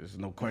hammer. There's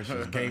no question.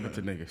 Just gave it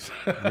to niggas.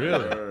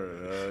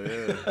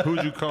 Really?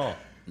 Who'd you call?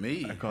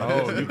 Me.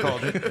 Oh, you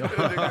called it.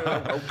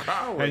 I'm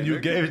coward, And you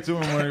nigga. gave it to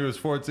him when he was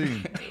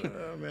 14.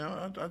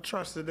 Man, I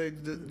trusted their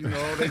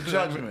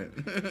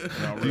judgment.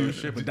 No, real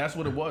shit. But that's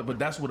what it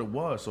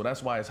was. So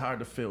that's why it's hard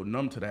to feel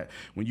numb to that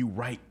when you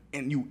write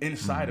and you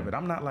inside of it.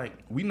 I'm not like,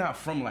 we not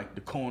from like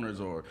the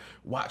corners or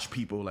watch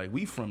people. Like,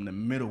 we from the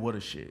middle of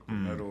the shit.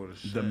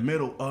 The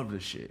middle of the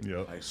shit.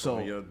 Yep. Like, So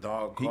so your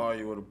dog call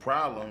you with a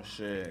problem,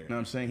 shit. You know what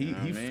I'm saying?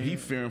 He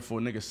fearing for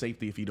a nigga's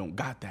safety if he don't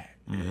got that.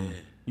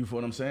 You feel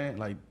what I'm saying?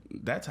 Like,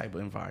 that type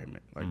of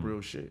environment, like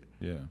real shit.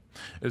 Yeah.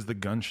 Is the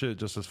gun shit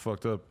just as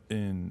fucked up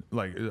in,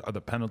 like, are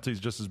the penalties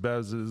just as bad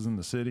as it is in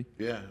the city?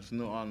 Yeah, it's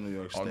all New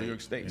York State. All New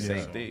York State, Yeah.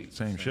 same thing.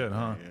 Same shit,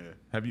 huh?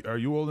 Yeah. Are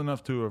you old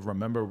enough to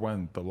remember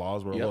when the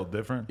laws were a little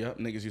different? Yep,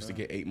 niggas used to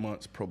get 8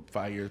 months,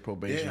 5 years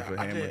probation Yeah, for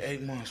I hammers. did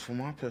 8 months for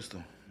my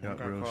pistol. I Yep,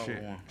 got real caught shit.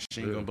 with one.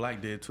 Machine Gun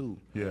Black did too.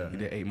 Yeah. He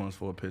did 8 months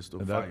for a pistol,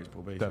 And 5 years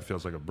probation. that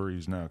feels like a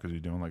breeze now because you're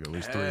doing like at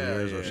least 3 Yeah,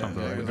 years or yeah,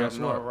 something yeah, like 'cause that. Guess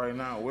I know what? right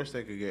now, I wish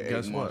they could get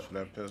Guess 8 months what? for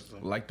that pistol.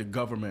 Like the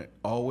government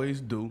always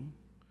do,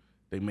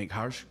 they make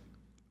harsh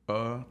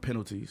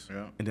penalties,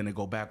 Yeah. and then they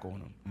go back on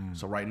them.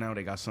 So right now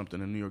they got something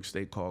in New York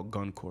State called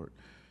gun court.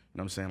 You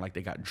know what I'm saying? Like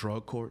they got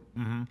drug court.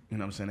 You know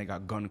what I'm saying? They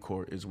got gun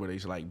court is where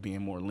they's like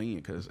being more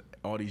lenient because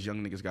all these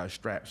young niggas got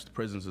straps. The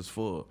prisons is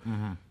full.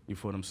 You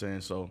feel what I'm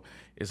saying? So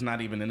it's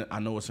not even in, I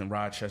know it's in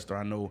Rochester.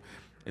 I know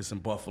it's in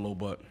Buffalo,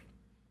 but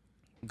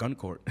gun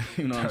court.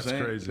 You know what I'm That's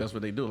saying? crazy. That's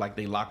what they do. Like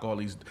they lock all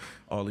these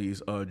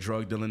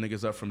drug dealing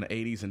niggas up from the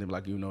 80s and they're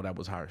like, that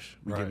was harsh.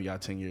 We Right. giving y'all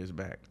 10 years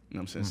back. You know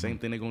what I'm saying? Same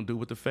thing they gonna do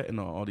with the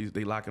fentanyl.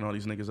 They locking all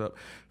these niggas up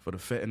for the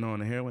fentanyl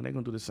and the heroin. They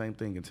gonna do the same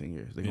thing in 10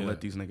 years. They gonna Yeah.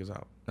 let these niggas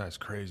out. That's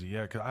crazy.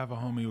 Yeah, because I have a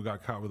homie who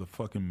got caught with a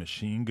fucking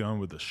machine gun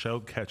with a shell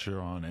catcher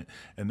on it.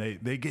 And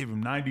they gave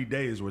him 90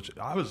 days, which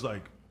I was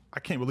like, I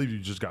can't believe you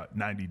just got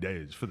 90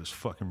 days for this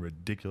fucking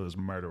ridiculous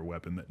murder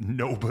weapon that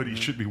nobody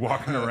should be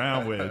walking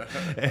around with.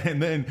 And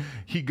then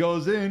he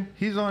goes in,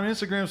 he's on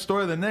Instagram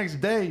story the next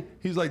day.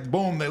 He's like,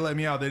 boom, they let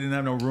me out. They didn't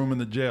have no room in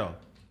the jail.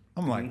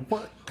 I'm like,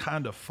 what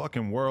kind of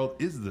fucking world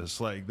is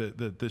this? Like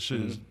that this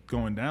shit is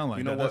going down like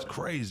You know that. what? That's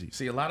crazy.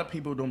 See, a lot of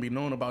people don't be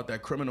knowing about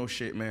that criminal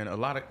shit, man. A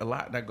lot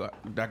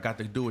that got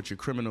to do with your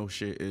criminal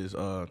shit is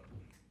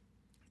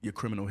your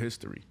criminal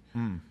history.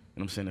 You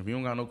know what I'm saying? If you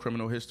don't got no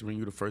criminal history and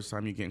you the first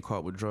time you getting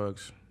caught with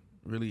drugs,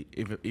 really,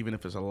 even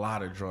if it's a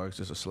lot of drugs,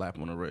 just a slap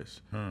on the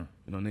wrist. You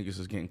know, niggas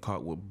is getting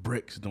caught with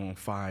bricks doing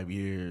 5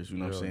 years. You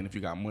know what I'm saying? If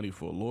you got money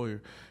for a lawyer, you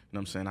know what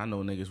I'm saying? I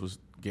know niggas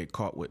get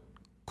caught with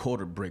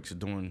quarter bricks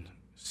doing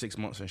 6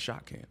 months in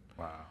shot camp.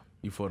 Wow.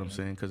 You feel what I'm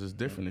saying? Because it's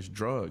different. It's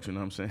drugs. You know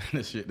what I'm saying?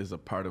 This shit is a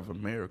part of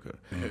America.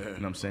 You know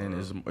what I'm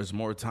saying? There's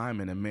more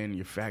time in the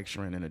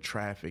manufacturing and the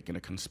traffic and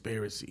the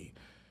conspiracy.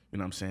 You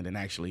know what I'm saying? Than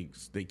actually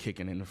they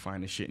kicking in to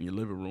find the shit in your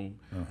living room.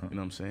 You know what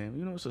I'm saying?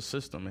 You know, it's a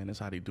system, man. That's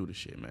how they do the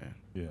shit, man.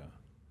 Yeah.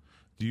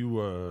 Do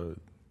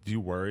you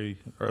worry,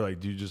 or like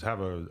do you just have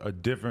a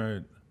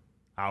different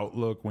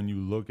outlook when you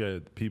look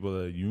at people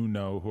that you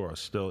know who are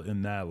still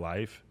in that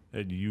life,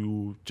 and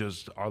you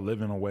just are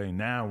living a way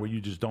now where you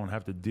just don't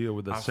have to deal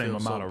with the same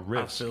amount of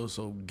risk? I feel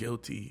so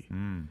guilty.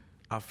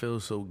 I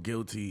feel so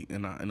guilty, and you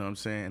know what I'm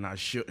saying? And I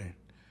shouldn't.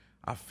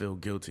 I feel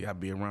guilty. I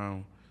be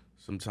around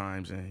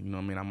sometimes, and you know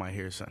what I mean? I might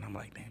hear something. I'm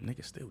like, damn,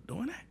 niggas still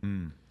doing that? You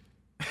know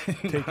what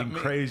I Taking mean?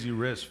 crazy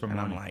risks for And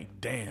money. I'm like,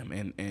 damn.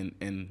 And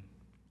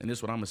this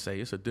is what I'm going to say.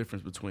 It's a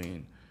difference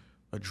between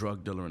a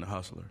drug dealer and a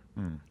hustler.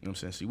 You know what I'm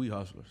saying? See, we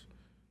hustlers.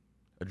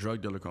 A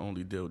drug dealer can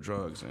only deal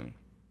drugs.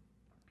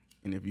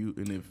 And if you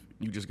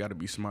just got to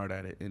be smart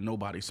at it, and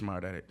nobody's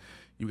smart at it,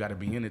 you got to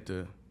be in it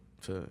to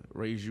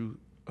raise you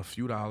a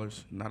few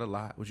dollars, not a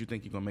lot. What you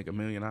think, you're going to make $1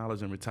 million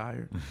and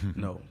retire?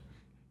 No.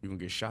 You're going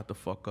to get shot the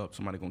fuck up.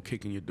 Somebody going to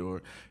kick in your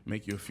door,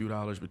 make you a few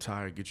dollars,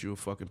 retire, get you a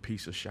fucking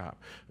pizza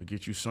shop, or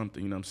get you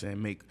something, you know what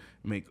I'm saying?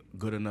 Make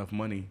good enough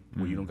money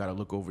where you don't got to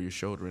look over your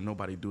shoulder, and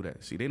nobody do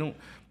that. See, they don't,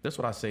 that's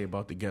what I say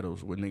about the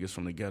ghettos, with niggas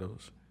from the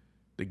ghettos.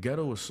 The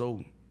ghetto is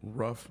so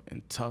rough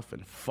and tough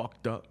and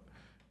fucked up.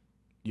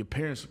 Your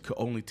parents could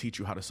only teach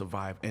you how to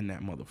survive in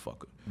that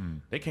motherfucker.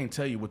 They can't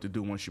tell you what to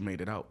do once you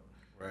made it out.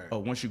 Right.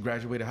 Or once you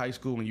graduated high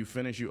school and you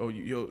finish,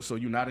 so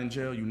you're not in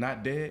jail, you're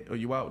not dead, or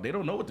you out. They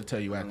don't know what to tell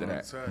you after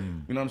that.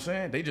 You know what I'm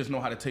saying? They just know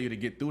how to tell you to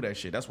get through that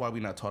shit. That's why we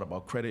not taught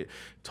about credit,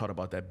 taught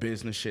about that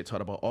business shit, taught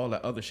about all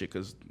that other shit,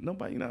 because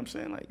nobody, you know what I'm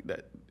saying? Like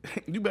that,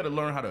 you better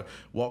learn how to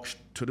walk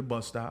to the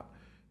bus stop.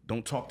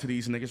 Don't talk to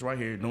these niggas right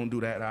here. Don't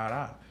do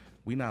that.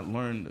 We not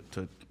learned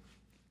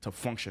to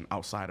function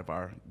outside of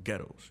our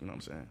ghettos. You know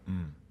what I'm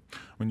saying?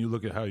 When you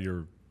look at how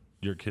your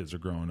kids are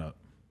growing up,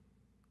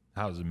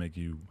 how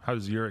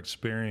does your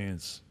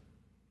experience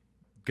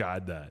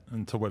guide that?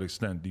 And to what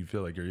extent do you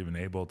feel like you're even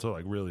able to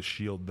like really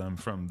shield them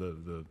from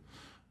the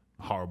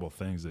horrible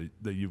things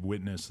that you've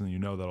witnessed, and you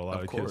know that a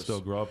lot of kids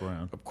still grow up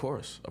around? Of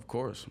course.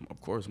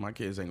 My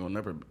kids ain't gonna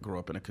never grow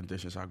up in the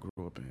conditions I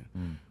grew up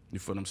in. You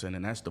feel what I'm saying?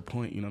 And that's the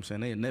point, you know what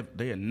I'm saying?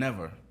 They'll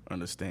never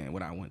understand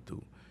what I went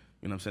through.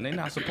 You know what I'm saying?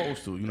 They're not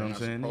supposed to, you know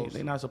what I'm saying?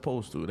 They're not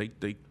supposed to.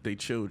 They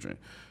children.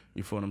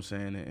 You feel what I'm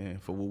saying?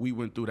 And for what we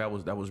went through, that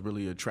was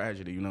really a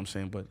tragedy, you know what I'm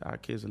saying? But our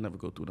kids will never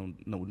go through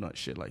no nut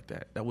shit like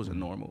that. That wasn't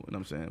normal, you know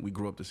what I'm saying? We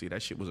grew up to see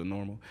that shit wasn't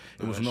normal.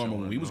 It was normal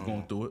when we was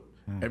going through it.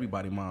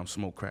 Everybody mom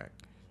smoked crack.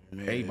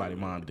 Man, Everybody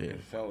mom did.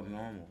 It felt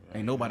normal.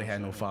 Ain't nobody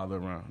had no father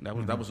around.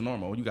 That was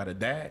normal. You got a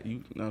dad, you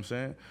know what I'm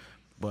saying?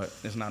 But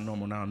it's not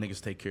normal now.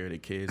 Niggas take care of their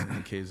kids, and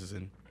the kids is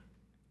in,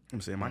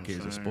 I'm saying, my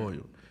kids are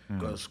spoiled.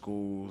 Good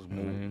schools,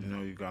 move, you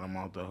know, you got them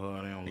out the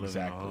hood. They don't live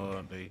in the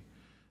hood. They,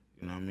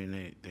 you know what I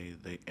mean?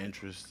 They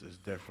interest is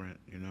different.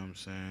 You know what I'm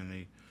saying?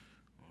 They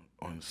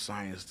on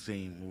science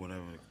team or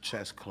whatever,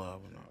 chess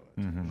club and all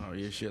that. Oh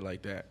yeah, shit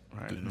like that.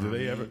 Right. Do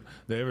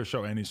they ever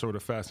show any sort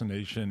of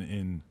fascination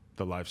in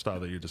the lifestyle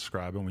that you're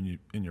describing when you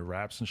in your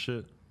raps and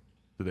shit?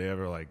 Do they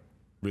ever like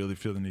really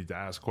feel the need to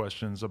ask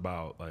questions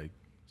about like,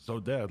 so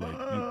Dad,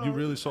 like you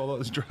really sold all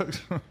these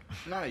drugs?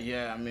 Not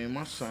yet. I mean,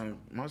 my son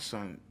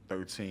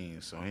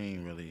 13, so he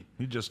ain't really.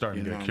 He just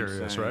starting to know get what I'm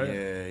curious, saying? right?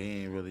 Yeah,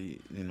 he ain't really,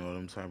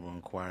 them type of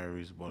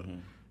inquiries, but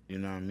you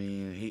know what I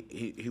mean?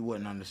 He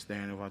wouldn't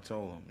understand if I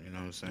told him, you know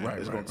what I'm saying? Right,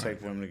 it's right, gonna take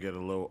for him to get a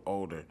little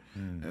older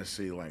and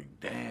see like,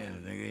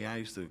 damn, nigga, I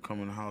used to come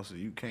in the house and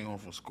you came home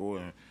from school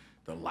and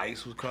the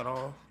lights was cut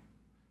off.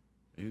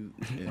 You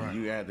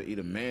had to eat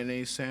a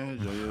mayonnaise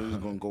sandwich, or you was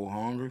gonna go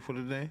hungry for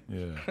the day.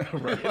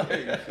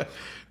 Yeah.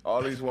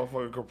 All these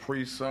motherfucking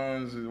Capri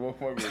Suns and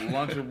motherfucking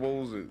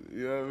Lunchables, and,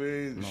 you know what I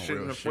mean? No, Shit in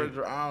real the shit.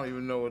 refrigerator. I don't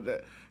even know what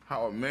that.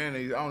 How a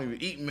mayonnaise? I don't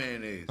even eat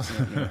mayonnaise.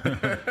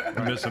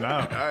 You're missing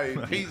out. I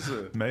eat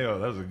pizza. Mayo,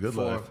 that's a good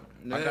life.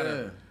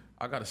 Yeah.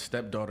 I got a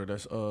stepdaughter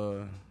that's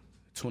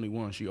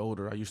 21. She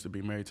older. I used to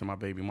be married to my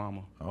baby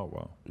mama. Oh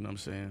wow. You know what I'm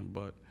saying?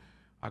 But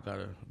I got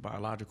a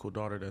biological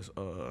daughter that's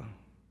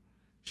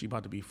she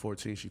about to be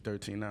 14. She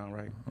 13 now,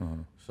 right?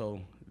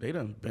 So they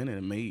done been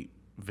and made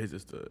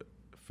visits to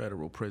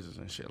federal prisons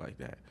and shit like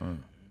that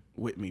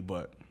with me,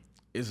 but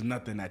it's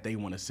nothing that they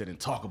want to sit and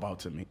talk about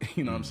to me.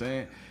 You know what I'm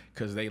saying?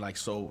 Because they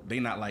they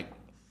not like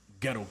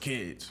ghetto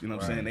kids. You know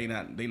what I'm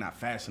saying? They not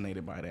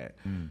fascinated by that.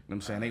 You know what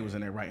I'm saying? They was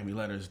in there writing me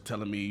letters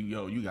telling me,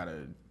 yo, you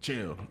gotta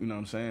chill. You know what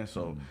I'm saying?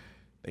 So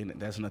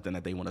that's nothing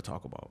that they want to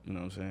talk about. You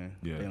know what I'm saying?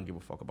 Yeah. They don't give a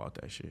fuck about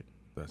that shit.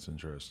 That's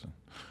interesting.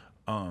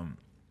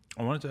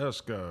 I wanted to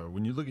ask,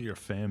 when you look at your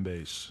fan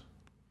base,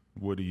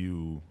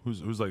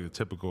 who's like a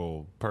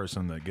typical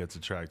person that gets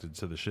attracted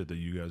to the shit that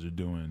you guys are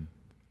doing?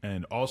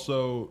 And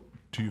also,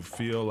 do you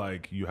feel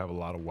like you have a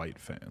lot of white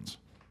fans?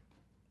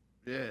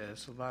 Yeah,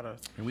 it's a lot of.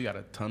 And we got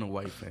a ton of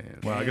white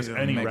fans. Well, I guess Yeah,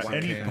 any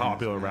Mexicans,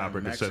 popular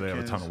rapper could say they have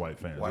a ton Mexicans, of white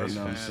fans. white You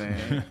know what I'm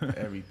fans. saying?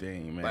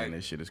 Everything, man. Like,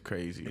 this shit is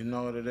crazy. You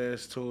know what it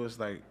is too? It's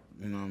like,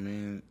 you know what I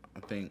mean?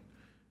 I think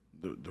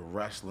the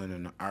wrestling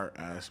and the art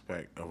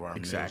aspect of our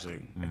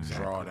Exactly. music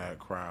draw that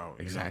crowd.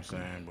 You Exactly.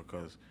 know what I'm saying?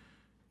 Because,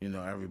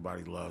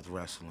 everybody loves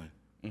wrestling.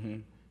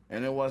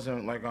 And it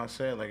wasn't, like I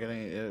said, like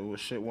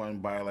shit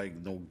wasn't by like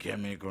no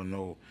gimmick or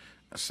no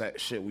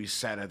shit. We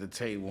sat at the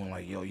table and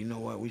like, yo, you know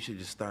what? We should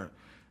just start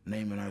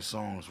naming our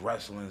songs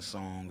wrestling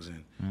songs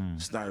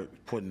and start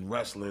putting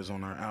wrestlers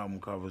on our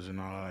album covers and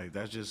all that. Like,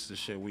 that's just the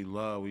shit we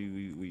love.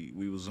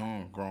 We was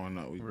on growing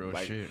up. We Real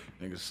like shit.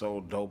 niggas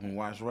so dope and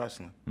watch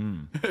wrestling.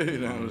 You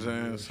know what I'm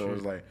saying? So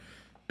it's like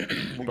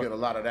we get a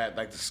lot of that,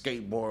 like the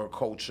skateboard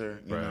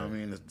culture. You know what I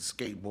mean? The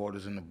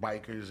skateboarders and the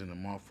bikers and the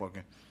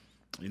motherfucking.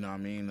 You know what I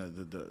mean?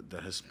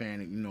 The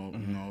Hispanic,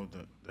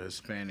 the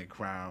Hispanic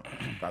crowd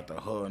got the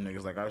hood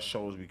niggas. Like, our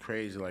shows be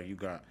crazy. Like, you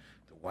got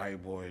the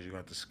white boys, you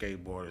got the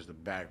skateboarders, the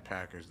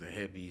backpackers, the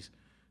hippies,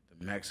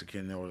 the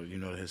Mexican or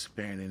the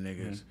Hispanic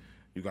niggas.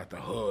 You got the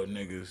hood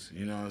niggas.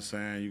 You know what I'm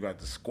saying? You got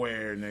the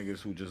square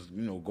niggas who just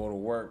go to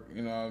work.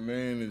 You know what I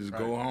mean? And just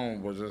go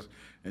home, but just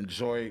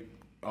enjoy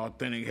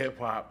authentic hip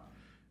hop.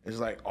 It's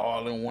like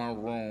all in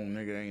one room,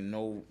 nigga.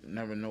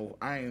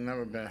 I ain't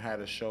never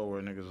had a show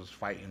where niggas was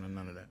fighting or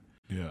none of that.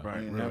 Yeah.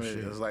 Right. Real Real shit.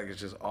 shit. It's like it's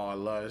just all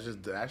love. It's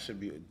just that should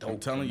be dope. I'm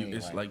telling to you, me.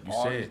 it's like you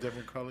all said, these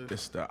different colors.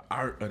 it's the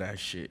art of that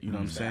shit. You know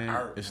what I'm saying?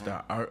 art, It's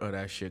man. the art of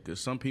that shit. Cause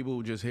some people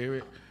just hear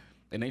it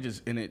and they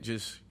just in it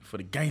just for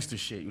the gangster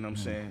shit. You know what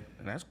I'm saying?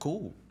 And that's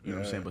cool. You know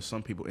what I'm saying? But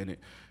some people in it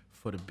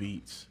for the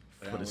beats,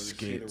 for don't the really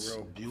see the skits,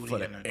 real beauty for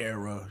the in it.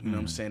 era. You know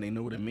what I'm saying? They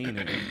know what it means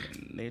and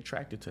they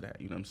attracted to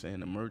that. You know what I'm saying?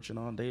 The merch and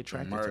all, they The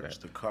attracted to merch,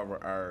 that. the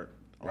cover art,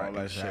 all Right,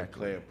 that shit exactly.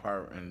 play a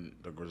part in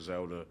the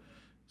Griselda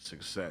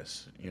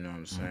success. You know what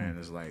I'm saying?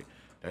 It's like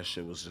that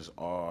shit was just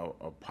all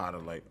a pot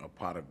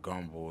of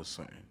gumbo or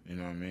something. You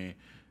know what I mean?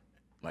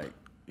 Like,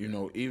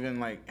 even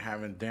like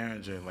having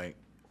Derringer like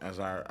as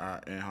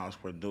our in-house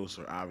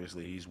producer.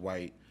 Obviously, he's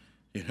white.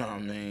 You know what I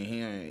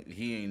mean?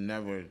 He ain't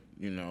never.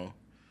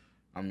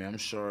 I mean, I'm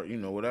sure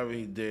whatever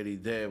he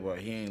did, but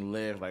he ain't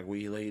lived like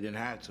he didn't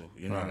have to.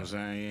 You know what I'm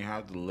saying? He ain't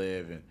have to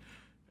live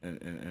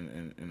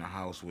in a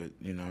house with,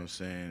 you know what I'm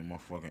saying,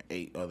 motherfucking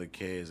 8 other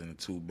kids in a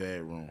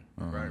 2-bedroom.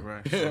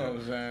 Right. You know what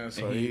I'm saying?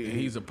 So And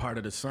he's a part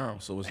of the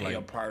sound. So it's he like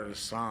a part of the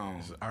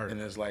song. art. And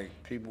it's like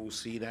people who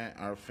see that,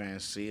 our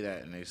fans see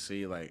that, and they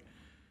see like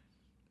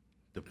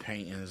the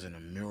paintings and the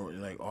mural,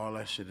 like all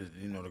that shit is,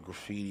 the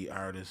graffiti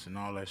artists and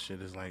all that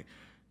shit is like,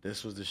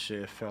 this was the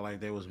shit felt like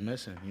they was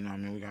missing. You know what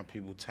I mean? We got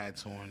people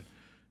tattooing,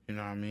 you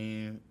know what I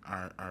mean,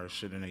 our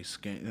shit in their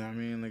skin. You know what I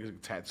mean?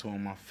 Niggas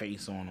tattooing my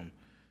face on them.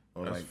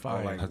 Or That's like,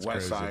 fire. West That's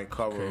crazy. Side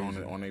cover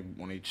Crazy.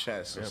 on their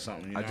chest or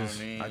something. You know I what I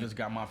mean? just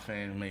got my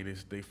fan made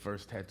their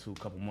first tattoo a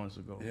couple months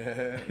ago.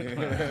 Yeah,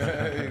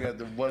 you got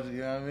the budget. You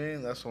know what I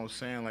mean? That's what I'm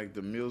saying. Like,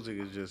 the music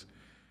is just.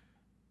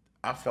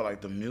 I feel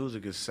like the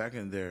music is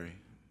secondary.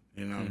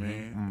 You know what I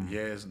mean?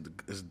 Yeah,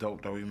 it's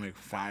dope that we make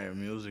fire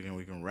music and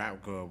we can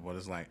rap good, but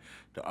it's like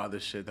the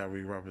other shit that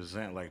we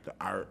represent, like the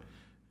art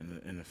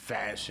and the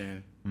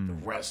fashion, the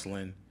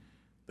wrestling,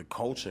 the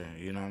culture,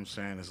 you know what I'm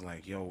saying? It's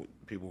like, yo,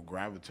 people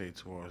gravitate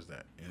towards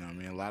that. You know what I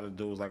mean? A lot of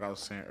dudes, like I was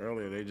saying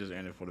earlier, they just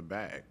in it for the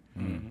bag.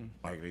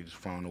 Like they just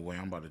found a way,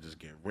 I'm about to just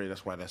get rich.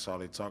 That's why that's all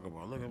they talk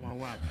about. Look at my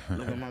wife,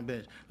 look at my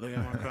bitch, look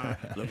at my car,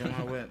 look at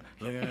my whip,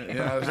 look at, you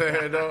know what I'm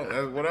saying?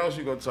 Though? What else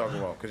you gonna talk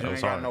about? Because you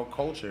ain't got no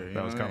culture. You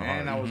know what I mean?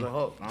 And that was a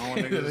hook. I don't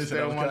want niggas to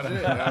steal my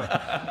shit.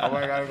 I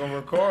might gotta go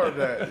record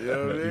that. You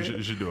know what I mean?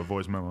 You should do a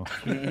voice memo.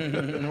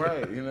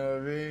 Right, you know what I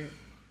mean?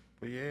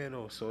 But yeah,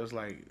 though, so it's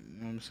like, you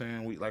know what I'm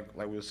saying? We like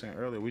we were saying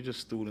earlier, we just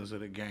students of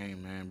the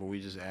game, man. But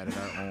we just added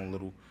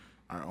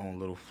our own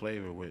little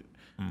flavor with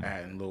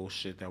adding little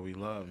shit that we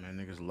love, man.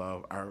 Niggas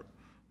love art,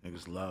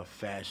 niggas love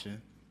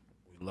fashion,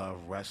 we love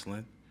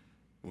wrestling,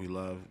 we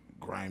love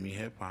grimy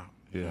hip hop.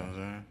 You know what I'm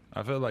saying?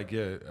 I feel like,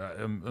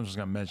 I'm just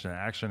gonna mention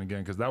Action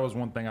again, because that was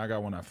one thing I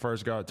got when I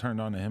first got turned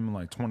on to him in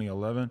like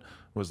 2011.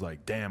 Was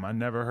like, damn, I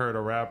never heard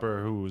a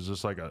rapper who was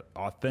just like a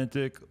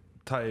authentic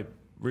type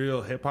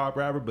real hip hop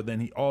rapper, but then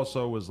he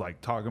also was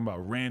like talking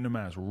about random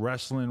ass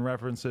wrestling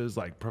references,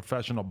 like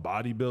professional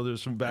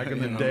bodybuilders from back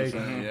in the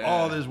day,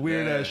 all this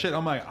weird ass shit.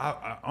 I'm like,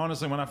 I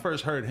honestly, when I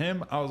first heard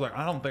him, I was like,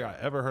 I don't think I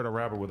ever heard a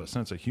rapper with a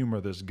sense of humor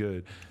this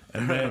good.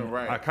 And then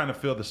I kind of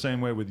feel the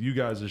same way with you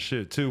guys'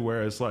 shit too,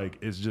 where it's like,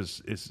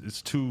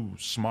 it's too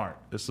smart.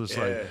 It's just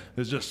like,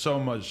 there's just so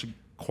much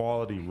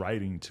quality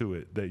writing to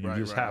it that you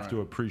just have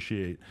to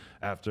appreciate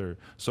after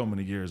so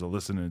many years of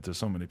listening to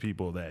so many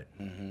people that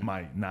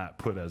might not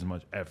put as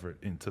much effort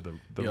into the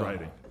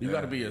writing. You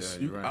got to be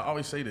I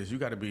always say this, you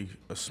got to be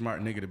a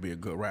smart nigga to be a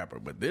good rapper,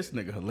 but this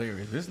nigga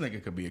hilarious. This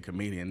nigga could be a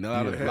comedian. A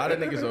lot of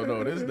niggas don't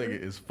know this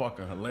nigga is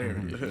fucking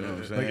hilarious. You know what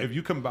I'm saying? Like if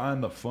you combine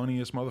the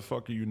funniest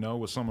motherfucker you know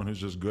with someone who's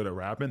just good at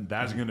rapping,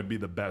 that's going to be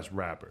the best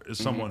rapper.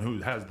 It's someone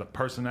who has the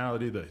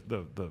personality,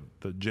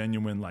 the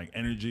genuine like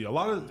energy. A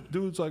lot of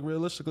dudes, like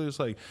realistically, it's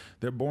like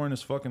they're boring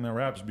as fuck in their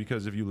raps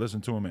because if you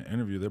listen to them in an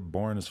interview, they're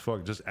boring as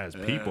fuck just as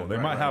people. They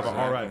might have an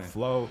all right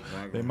flow.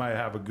 They might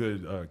have a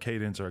good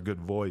cadence or a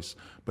good voice.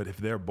 But if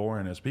they're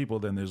boring as people,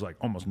 then there's like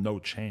almost no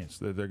chance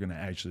that they're going to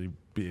actually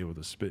be able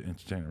to spit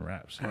entertaining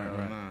raps.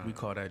 We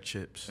call that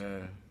chips.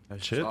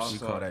 That's chips? Also,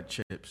 we call that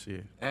chips, yeah.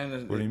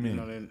 And what do you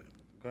mean?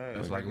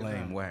 It's like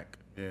lame, whack.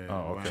 Yeah.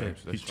 Oh, okay.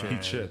 He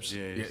chips.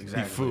 Yeah,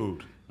 exactly. He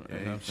food.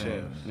 Yeah,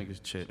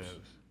 Niggas chips.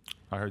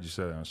 I heard you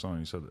say that on a song.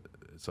 You said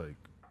it's like,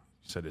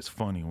 you said it's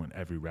funny when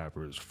every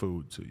rapper is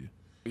food to you.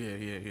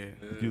 Yeah.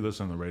 You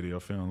listen to the radio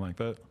feeling like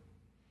that?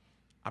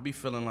 I be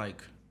feeling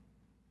like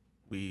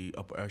we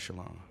upper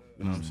echelon.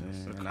 You know what I'm saying?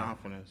 It's the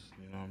confidence,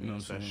 you know what I mean?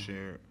 It's that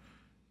shared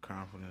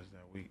confidence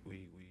that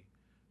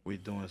we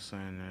doing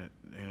something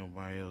that ain't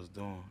nobody else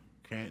doing,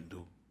 can't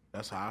do.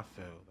 That's how I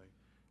feel. Like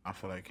I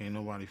feel like ain't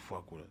nobody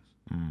fuck with us.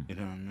 You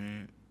know what I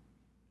mean?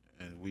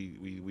 And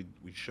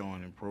we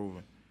showing and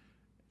proving,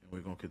 and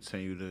we're gonna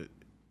continue to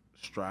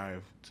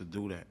strive to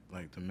do that,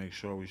 like to make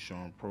sure we show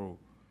and prove.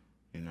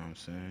 You know what I'm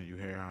saying? You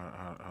hear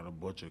how the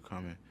Butcher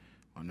coming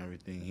on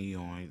everything he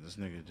on. This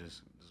nigga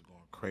just going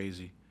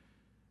crazy.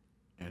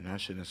 And that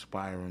should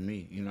inspire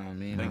me. You know what I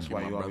mean? That's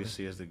why you always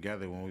see us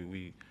together when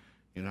we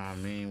you know what I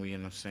mean? We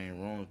in the same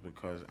rooms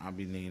because I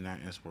be needing that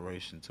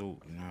inspiration too.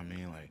 You know what I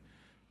mean? Like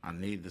I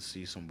need to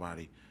see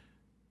somebody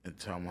and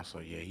tell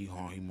myself, yeah, he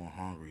more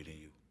hungry than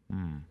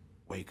you.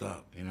 Wake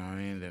up, you know what I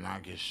mean? Then I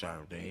get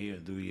sharp. Then he'll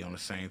do you on the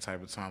same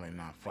type of time. Like,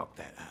 nah, fuck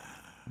that.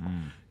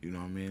 You know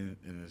what I mean?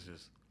 And it's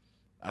just,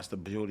 that's the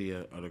beauty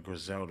of the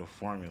Griselda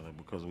formula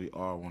because we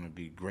all want to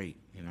be great,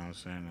 you know what I'm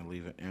saying, and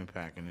leave an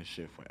impact in this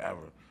shit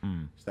forever.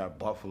 It's that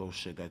Buffalo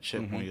shit, that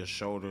chip on your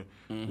shoulder.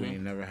 We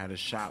ain't never had a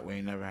shot. We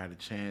ain't never had a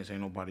chance.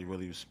 Ain't nobody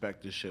really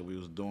respect the shit we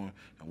was doing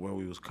and where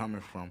we was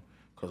coming from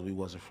because we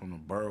wasn't from the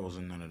boroughs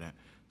and none of that.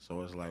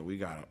 So it's like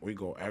we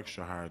go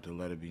extra hard to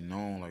let it be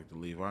known, like to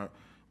leave our,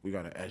 we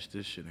gotta etch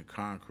this shit in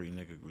concrete,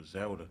 nigga.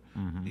 Griselda,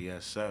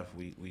 BSF,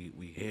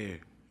 we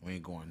here. We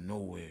ain't going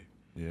nowhere.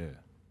 Yeah.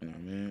 You know what I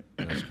mean?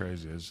 That's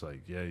crazy. It's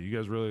like, yeah, you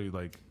guys really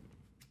like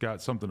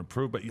got something to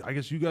prove, but I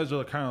guess you guys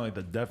are kind of like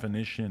the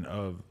definition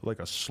of like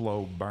a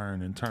slow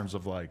burn in terms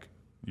of like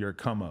your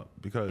come up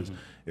because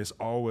it's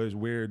always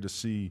weird to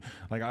see.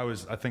 Like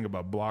I think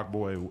about Block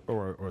Boy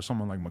or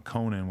someone like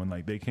McConan when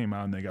like they came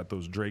out and they got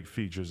those Drake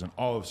features and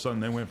all of a sudden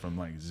they went from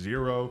like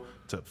 0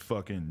 to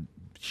fucking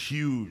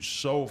huge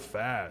so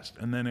fast,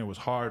 and then it was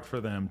hard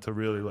for them to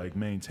really like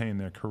maintain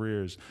their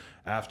careers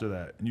after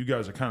that. And you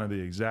guys are kind of the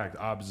exact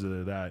opposite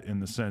of that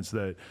in the sense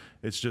that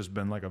it's just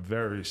been like a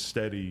very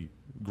steady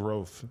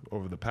growth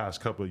over the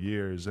past couple of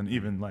years. And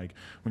even like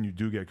when you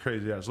do get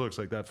crazy ass looks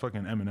like that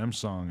fucking Eminem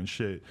song and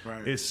shit,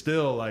 it's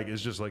still like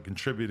it's just like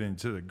contributing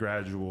to the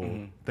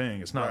gradual thing.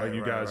 It's not like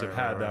you guys have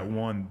had that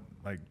one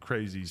like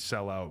crazy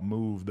sellout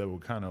move that will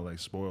kind of like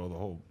spoil the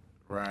whole.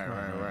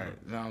 Right.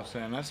 You know what I'm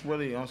saying? That's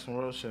really on some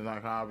real shit,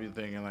 like how I be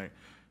thinking, like,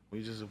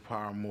 we just a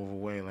power move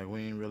away. Like,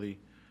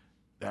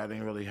 that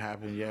ain't really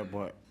happened yet,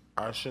 but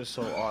our shit's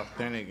so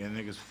authentic and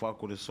niggas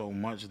fuck with it so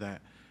much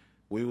that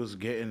we was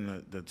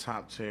getting the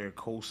top tier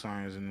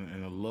cosigns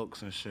and the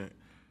looks and shit,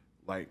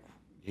 like,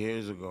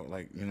 years ago.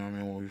 Like, you know what I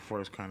mean? When we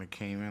first kind of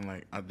came in,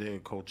 like, we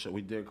did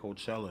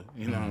Coachella,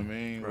 you know what I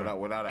mean?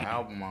 Without an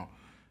album out.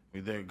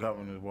 We did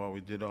Governor's Ball.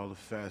 We did all the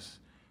fests.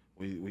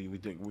 We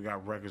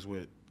got records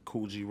with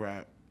Kool G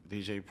Rap,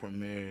 DJ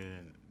Premier,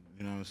 and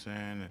you know what I'm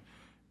saying,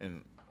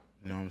 and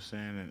you know what I'm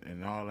saying,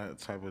 and all that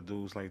type of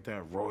dudes like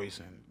that. Royce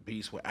and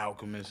Beats with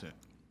Alchemist and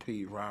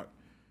Pete Rock.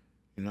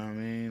 You know what I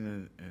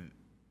mean, and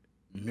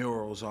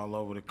murals all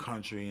over the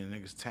country and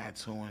niggas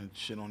tattooing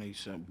shit on each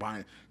shit,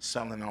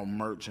 selling out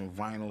merch and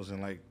vinyls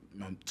in like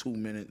 2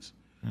 minutes.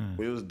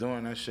 We was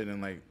doing that shit in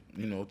like,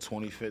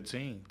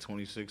 2015,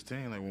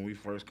 2016, like when we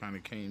first kind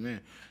of came in.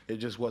 It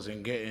just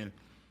wasn't getting,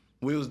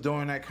 we was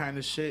doing that kind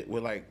of shit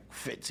with like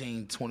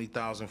 15,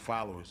 20,000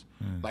 followers.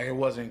 Like it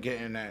wasn't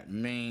getting that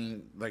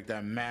main, like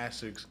that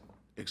mass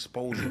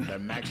exposure,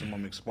 that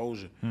maximum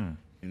exposure.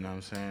 You know what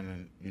I'm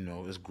saying?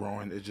 And, it's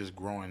growing, it's just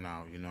growing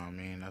now, you know what I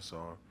mean? That's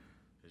all.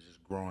 It's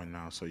just growing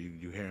now. So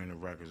you hearing the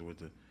records with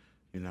the,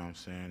 you know what I'm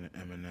saying, the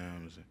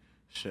Eminems and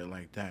shit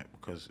like that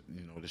because,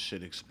 the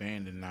shit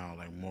expanding now,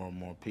 like more and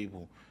more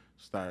people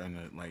starting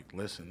to like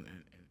listen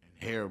and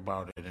hear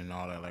about it and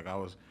all that. Like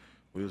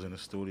we was in the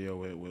studio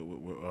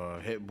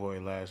with Hit Boy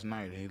last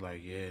night and he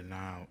like, yeah,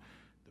 now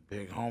the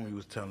big homie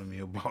was telling me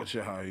about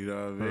y'all, you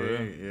know what I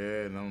mean?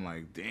 Yeah, and I'm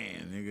like,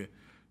 damn, nigga.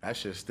 That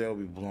shit still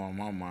be blowing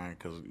my mind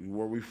because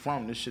where we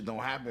from, this shit don't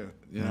happen.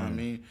 You know what I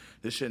mean?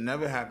 This shit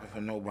never happened for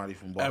nobody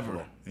from Buffalo.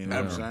 Ever. You know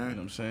what I'm saying? You know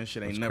what I'm saying?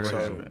 Shit ain't never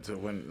happened. So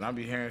when I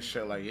be hearing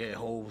shit like, yeah,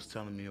 Hov was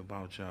telling me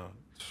about y'all.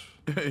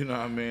 You know what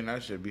I mean?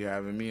 That shit be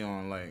having me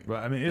on like.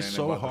 But I mean, it's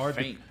so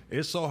hard.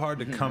 It's so hard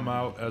to come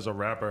out as a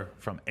rapper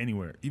from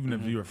anywhere, even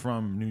if you're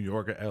from New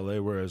York or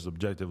LA, where it's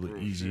objectively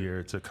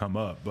easier to come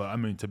up. But I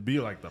mean, to be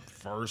like the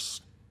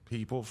first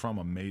people from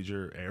a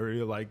major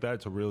area like that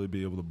to really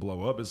be able to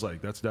blow up, it's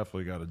like that's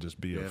definitely got to just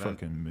be a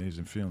fucking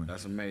amazing feeling.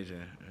 That's amazing.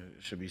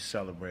 It should be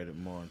celebrated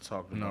more and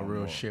talked about. No real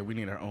more. Shit. We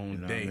need our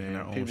own day and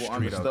our own People street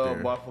understood out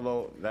there.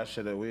 Buffalo. That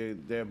shit that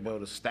they're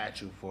build a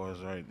statue for us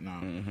right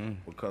now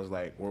because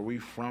like where we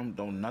from,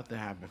 don't nothing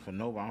happen for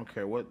nobody. I don't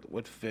care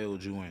what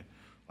field you in.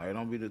 Like,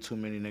 don't be the too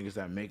many niggas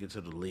that make it to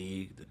the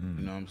league,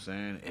 you know what I'm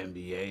saying?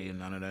 NBA and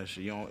none of that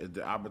shit.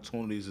 The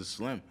opportunities is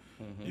slim.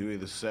 You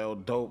either sell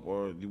dope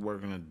or you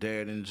working a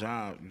dead-end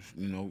job,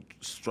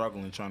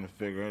 struggling, trying to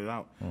figure it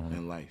out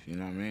in life, you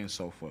know what I mean?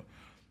 So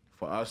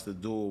for us to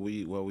do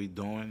what we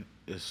doing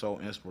is so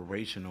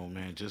inspirational,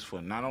 man, just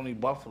for not only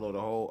Buffalo, the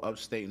whole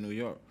upstate New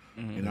York.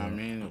 You know what I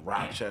mean?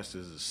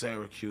 Rochester,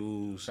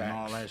 Syracuse, and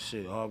all that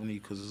shit, Albany,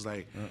 because it's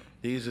like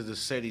these are the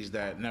cities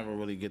that never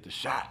really get the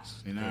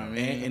shots. You know what I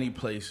mean? And any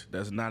place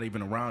that's not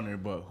even around there,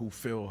 but who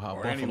feel how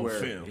Or Buffalo anywhere.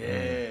 feel.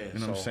 Yeah. You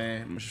know what I'm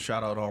saying?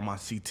 Shout out to all my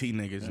CT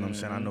niggas. You know what I'm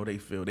saying? I know they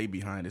feel they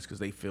behind this because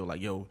they feel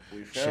like, yo,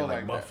 We feel shit like like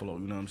that. Buffalo.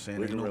 You know what I'm saying?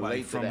 We Ain't can nobody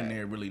relate to from in that.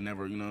 there really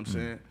never. You know what I'm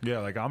saying? Yeah,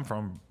 like I'm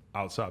from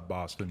outside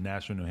Boston,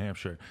 Nashville, New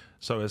Hampshire.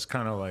 So it's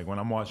kind of like when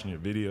I'm watching your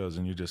videos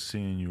and you're just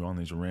seeing you on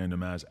these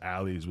random ass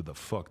alleys with the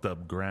fucked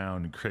up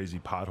ground and crazy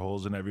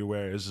potholes and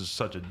everywhere. It's just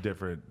such a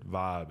different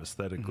vibe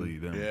aesthetically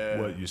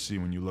than what you see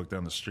when you look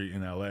down the street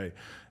in LA.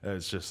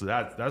 It's just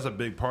that's a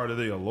big part of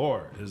the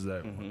allure is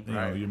that you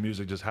know, your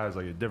music just has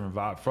like a different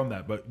vibe from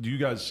that. But do you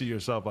guys see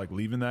yourself like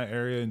leaving that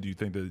area, and do you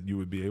think that you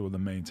would be able to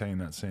maintain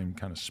that same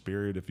kind of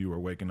spirit if you were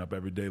waking up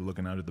every day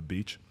looking out at the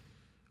beach?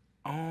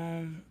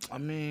 I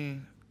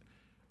mean,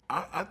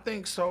 I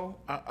think so.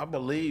 I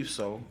believe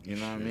so. You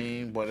know what I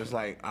mean? But it's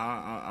like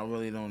I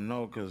really don't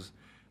know because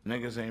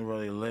niggas ain't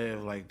really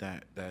live like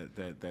that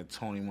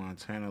Tony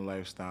Montana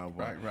lifestyle.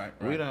 But Right.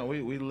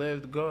 We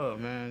lived good,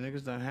 man.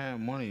 Niggas done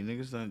had money.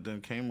 Niggas done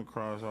came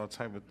across all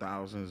type of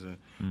thousands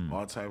and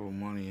all type of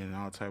money and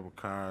all type of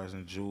cars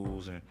and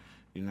jewels and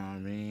you know what I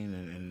mean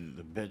and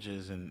the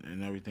bitches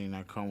and everything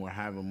that come with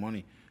having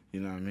money. You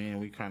know what I mean?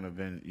 We kind of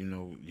been,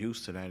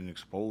 used to that and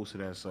exposed to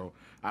that. So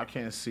I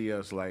can't see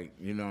us like,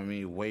 you know what I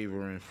mean,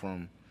 wavering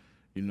from,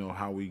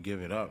 how we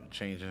give it up,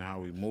 changing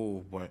how we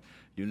move. But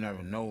you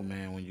never know,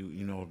 man, when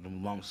the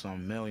lump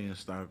sum millions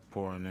start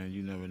pouring in,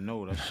 you never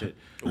know. That shit,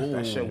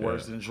 that shit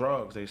worse than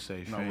drugs, they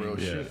say. Real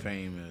shit.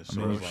 Fame is. I So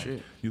mean, it's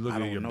like, you look I at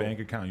don't your know. bank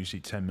account, you see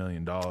 $10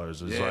 million.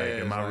 It's Yeah, like,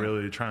 it's am I like-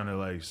 really trying to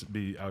like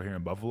be out here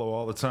in Buffalo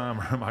all the time,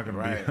 or am I going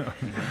Right. to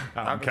be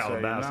out I in can tell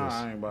you Calabasas? now,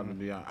 I ain't about to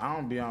be out. I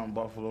don't be out in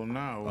Buffalo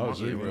now. Oh, with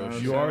so my- you- know what I'm you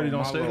saying, already with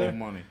don't my stay little there?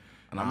 Money.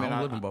 Nah, I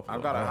don't live in Buffalo.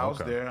 I got a Oh,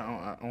 house okay. there.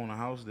 I own a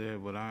house there,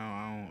 but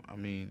I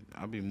mean,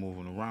 I be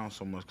moving around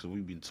so much because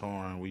we be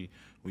touring.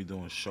 We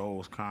doing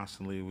shows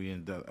constantly. We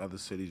in the other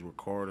cities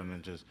recording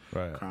and just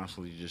Right.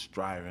 constantly just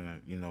driving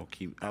and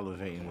keep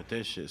elevating with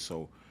this shit.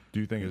 So Do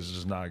you think it's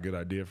just not a good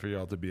idea for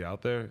y'all to be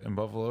out there in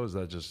Buffalo? Is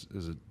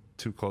it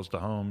too close to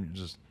home?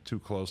 Just too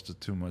close to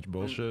too much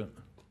bullshit?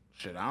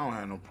 shit, I don't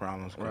have no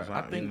problems because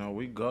Right. I think-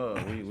 we good.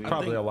 We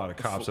Probably think a lot of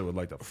cops that would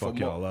like to fuck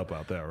more- y'all up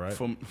out there, right?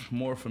 For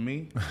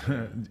me,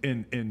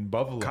 in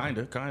Buffalo,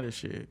 kinda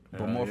shit.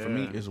 But more for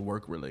me is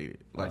work related.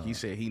 Like he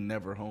said, he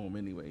never home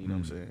anyway. You know what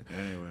I'm saying?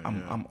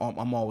 Anyway,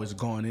 I'm always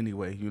gone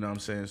anyway. You know what I'm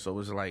saying? So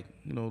it's like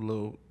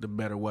the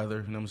better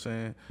weather. You know what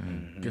I'm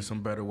saying? Get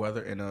some better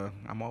weather, and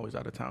I'm always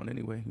out of town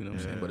anyway. You know what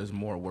I'm saying? But it's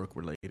more work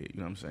related. You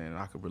know what I'm saying?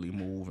 I could really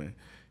move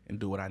and and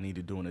do what I need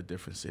to do in a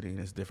different city, and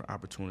it's different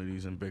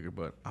opportunities and bigger.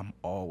 But I'm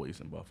always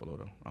in Buffalo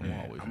though.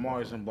 I'm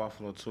always in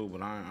Buffalo too,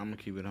 but I'm gonna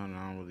keep it 100.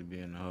 I don't really be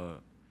in the hood.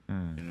 You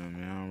know what I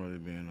mean? I don't really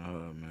be in the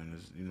hood, man.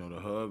 It's, you know,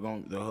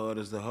 the hood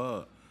is the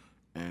hood,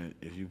 and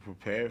if you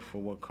prepare for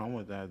what come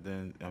with that,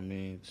 then I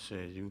mean,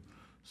 shit, you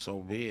so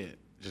be it.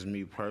 Just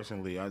me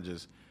personally, I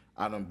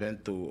done been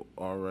through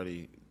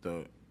already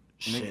the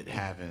shit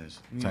happens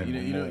type of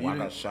move. I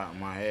got shot in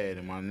my head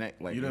and my neck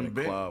like in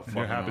the club.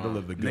 You're happy to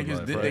live the good life.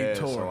 Niggas did they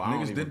tour.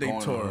 Niggas did they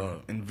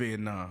tour in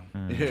Vietnam.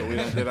 Yeah, we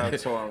did our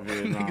tour in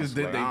Vietnam. Niggas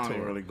did they tour. I don't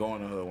even really go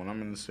in the hood. When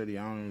I'm in the city,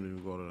 I don't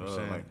even go to the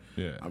hood.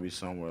 Like, I'll be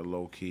somewhere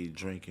low key,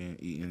 drinking,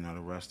 eating at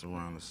a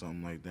restaurant or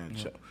something like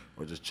that,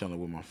 or just chilling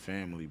with my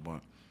family.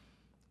 But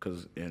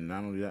and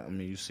not only that, I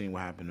mean, you seen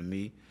what happened to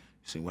me.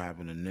 You seen what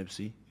happened to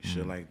Nipsey,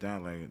 shit like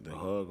that. Like the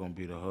hood gonna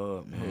be the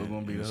hood, man. Hood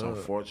gonna be it's the hood.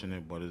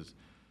 Unfortunate, but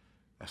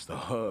that's the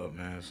hood,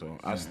 man. So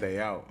I stay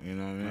out, you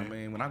know what I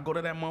mean? When I go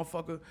to that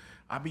motherfucker,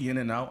 I be in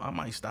and out. I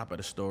might stop at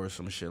a store or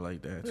some shit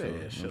like that too.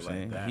 Yeah, shit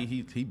like that.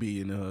 He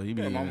be in the hood. He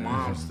be my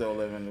mom still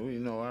living. You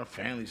know, our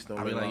family still.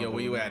 I be like, yo,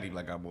 where you at? He be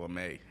like, I'm on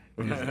May.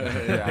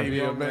 Yeah, I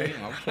be on May.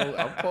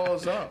 I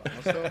pulls up.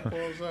 I still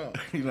pulls up.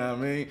 You know what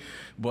I mean?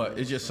 But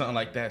it's just something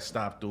like that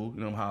stopped through.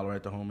 You know, I'm hollering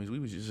at the homies. We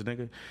was just a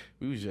nigga.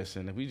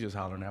 We just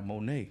hollering at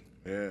Monet.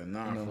 Yeah,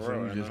 nah, you know for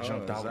real. We just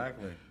jumped out.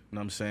 Exactly. You know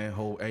what I'm saying?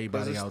 Hold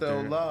everybody out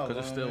there. Because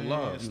it's still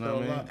love. You know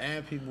what I mean?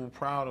 And people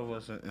proud of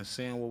us and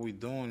seeing what we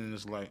doing. And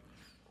it's like,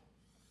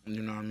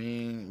 you know what I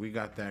mean? We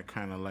got that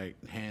kind of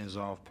like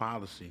hands-off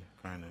policy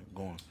kind of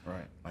going.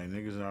 Right. Like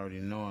niggas already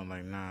knowing,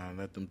 like, nah,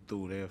 let them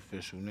through. They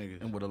official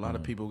niggas. And what a lot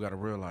of people got to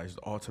realize,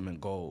 the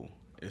ultimate goal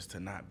is to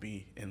not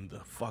be in the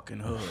fucking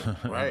hood.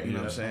 Right. You know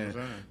what I'm saying?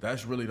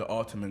 That's really the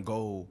ultimate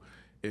goal,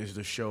 is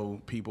to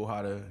show people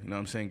how to, you know what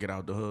I'm saying, get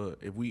out the hood.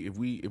 If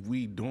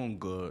we doing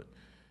good,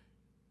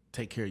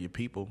 take care of your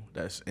people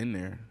that's in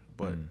there,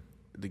 but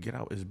the get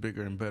out is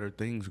bigger and better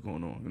things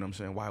going on. You know what I'm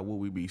saying? Why would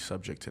we be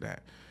subject to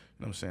that?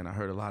 You know what I'm saying? I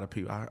heard a lot of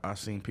people, I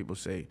seen people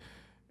say,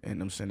 and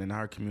I'm saying in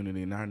our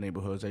community, in our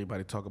neighborhoods,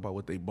 everybody talk about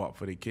what they bought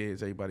for their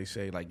kids. Everybody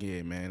say like,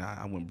 yeah, man,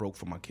 I went broke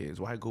for my kids.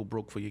 Why go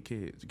broke for your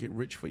kids? Get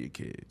rich for your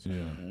kids.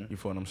 Yeah. You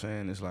feel what I'm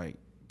saying? It's like,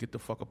 get the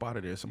fuck up out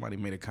of there. Somebody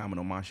made a comment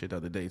on my shit the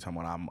other day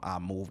talking about I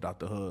moved out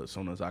the hood as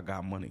soon as I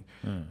got money.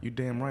 You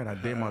damn right, I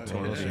did my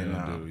tour.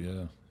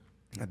 Yeah.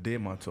 I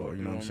did my tour,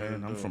 you know what I'm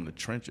saying? I'm from the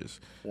trenches.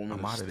 I'm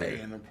out of there.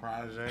 Stay in the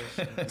projects.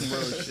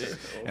 Real shit.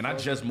 And I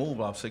just moved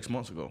about 6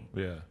 months ago.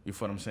 Yeah. You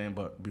feel what I'm saying?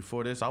 But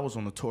before this, I was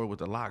on the tour with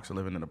the Locks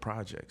living in the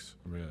projects.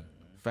 Yeah.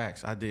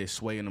 Facts. I did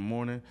Sway in the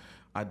morning.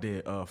 I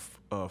did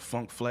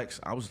Funk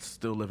Flex. I was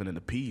still living in the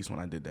P's when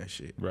I did that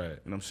shit. Right. You know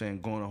what I'm saying?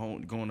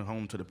 Going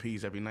home to the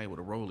P's every night with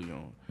a rollie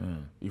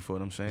on. You feel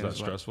what I'm saying? Is that It's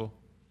stressful?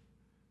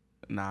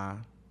 Like, nah.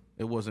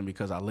 It wasn't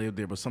because I lived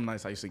there, but some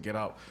nights I used to get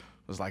out.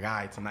 It was like, all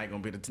right, tonight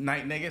gonna be the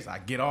night, niggas. I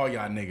get all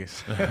y'all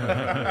niggas.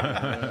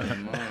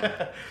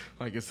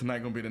 Like, it's tonight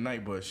gonna be the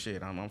night, but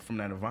shit, I'm from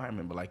that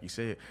environment. But like you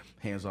said,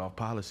 hands off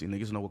policy.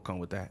 Niggas know what come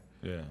with that.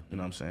 Yeah. You know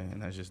what I'm saying?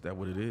 And that's just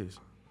what it is.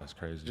 That's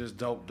crazy. Just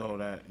dope though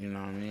that, you know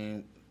what I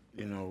mean?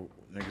 You know,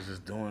 niggas is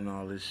doing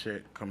all this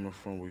shit coming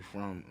from where we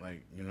from,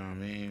 like, you know what I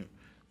mean?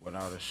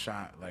 Without a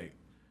shot, like,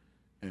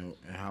 and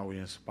how we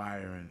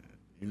inspiring.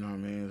 You know what I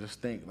mean?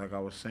 Just think, like I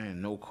was saying,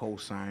 no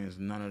cosigns,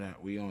 none of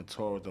that. We on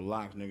tour with the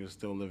Locks, niggas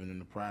still living in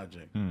the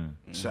project,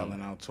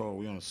 selling out tour.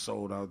 We on a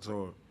sold out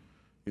tour.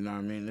 You know what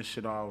I mean? This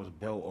shit all was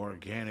built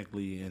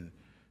organically and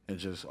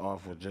just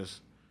off of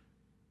just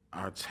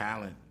our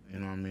talent. You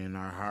know what I mean?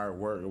 Our hard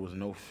work. It was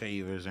no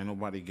favors. Ain't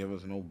nobody give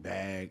us no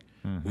bag.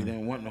 We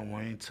didn't want no.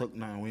 We ain't took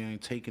nothing. We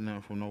ain't taking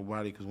nothing from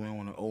nobody because we don't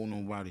want to owe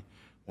nobody.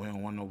 We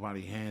don't want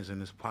nobody hands in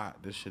this pot.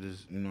 This shit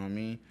is, you know what I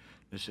mean?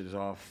 This shit is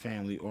all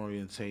family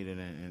orientated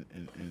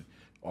and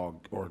all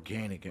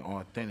organic and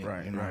authentic.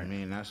 Right, you know what I right.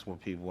 mean? That's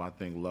what people, I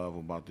think, love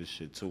about this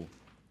shit too.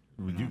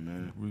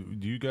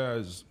 Do you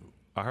guys?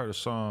 I heard a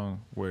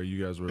song where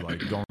you guys were like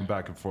going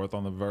back and forth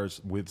on the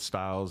verse with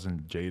Styles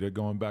and Jada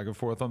going back and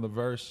forth on the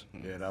verse.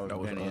 Yeah, that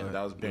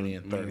was Benny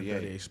and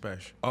 38.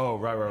 Special. Oh,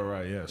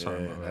 right. Yeah,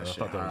 sorry. Yeah, that I shit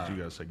thought that was hard.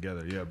 you guys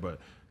together. Yeah, but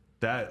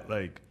that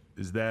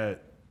is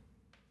that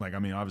I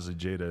mean, obviously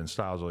Jada and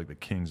Styles are like the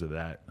kings of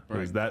that.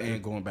 Right. Is that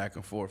and going back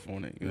and forth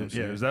on it. You know what I'm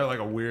saying? is that like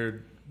a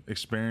weird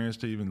experience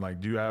to even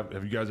like?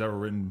 Have you guys ever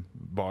written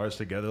bars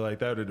together like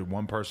that, or did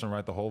one person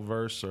write the whole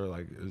verse, or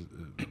like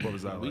what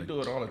was that We like? do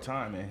it all the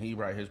time, man. He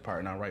write his part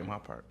and I write my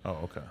part. Oh,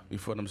 okay. You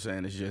feel what I'm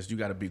saying? It's just you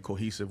got to be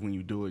cohesive when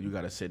you do it. You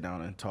got to sit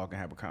down and talk and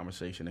have a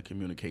conversation and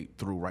communicate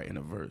through writing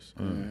a verse.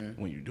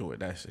 When you do it,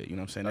 that's it. You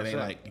know what I'm saying? It ain't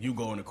like you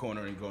go in the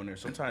corner and go in there.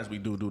 Sometimes we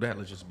do that.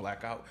 Let's just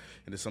black out.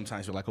 And then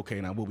sometimes you're like, okay,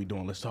 now what we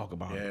doing? Let's talk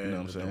about Yeah, it. You know what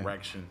I'm the saying?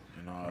 direction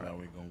and all that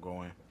we gonna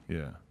go in.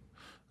 Yeah,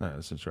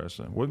 that's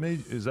interesting.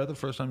 Is that the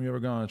first time you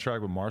ever got on a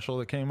track with Marshall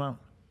that came out?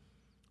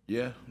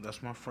 Yeah,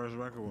 that's my first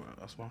record.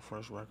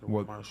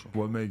 With Marshall.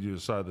 What made you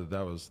decide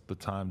that was the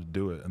time to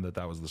do it and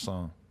that was the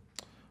song?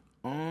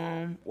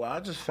 Well, I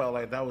just felt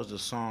like that was the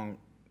song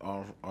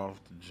off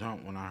the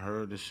jump when I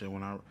heard this shit.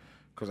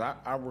 Cause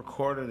I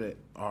recorded it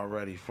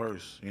already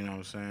first, you know what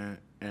I'm saying,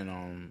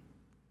 and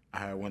I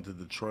had went to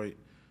Detroit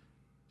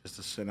just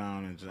to sit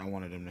down and I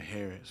wanted him to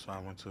hear it. So I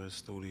went to his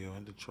studio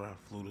in Detroit.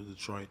 I flew to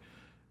Detroit,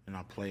 and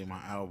I played my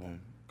album,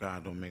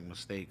 God Don't Make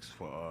Mistakes,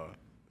 for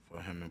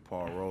him and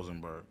Paul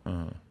Rosenberg.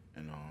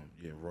 And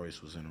yeah,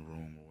 Royce was in the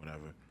room or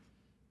whatever.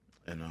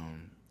 And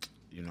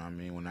you know what I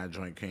mean? When that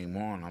joint came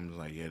on, I'm just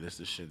like, yeah, this is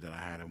the shit that I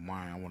had in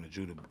mind. I wanted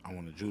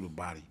Judah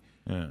body.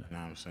 Yeah. You know what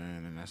I'm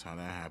saying? And that's how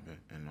that happened.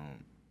 And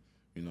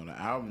you know, the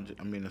album,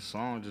 I mean, the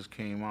song just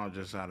came out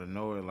just out of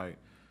nowhere. Like,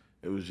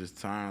 it was just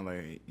time,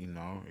 like, you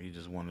know, he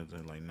just wanted to,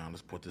 like, nah,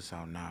 let's put this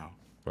out now.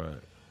 Right.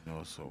 You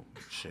know, so,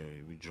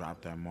 shit, we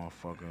dropped that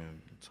motherfucker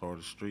and tore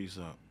the streets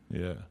up.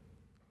 Yeah.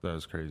 That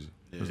was crazy.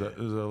 Yeah. Was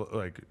that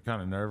like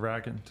kind of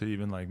nerve-wracking to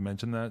even like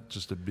mention that,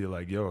 just to be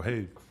like, yo,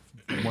 hey,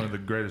 one of the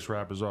greatest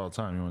rappers of all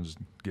time, you want to just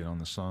get on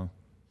this song?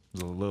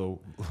 It was a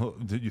little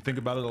did you think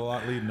about it a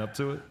lot leading up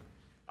to it?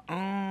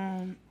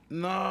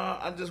 Nah,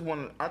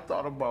 I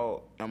thought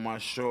about, am I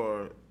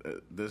sure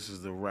this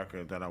is the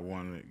record that I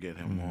wanted to get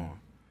him on?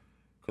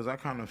 Because I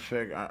kind of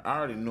figured, I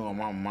already knew in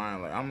my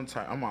mind, like,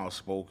 I'm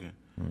outspoken.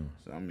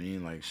 So, I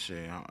mean, like,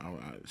 shit,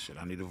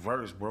 I need a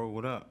verse, bro,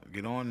 what up?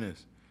 Get on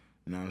this.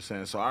 You know what I'm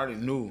saying? So I already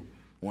knew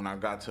when I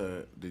got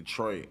to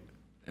Detroit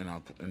and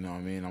you know what I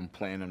mean, I'm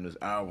playing him this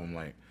album,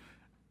 like,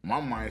 my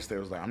mind state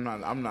was like, I'm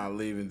not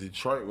leaving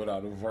Detroit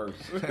without a verse.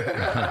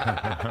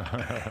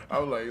 I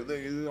was like,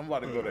 I'm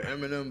about to go to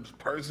Eminem's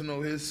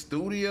personal, his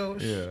studio.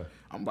 Yeah.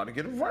 I'm about to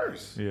get a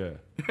verse. Yeah.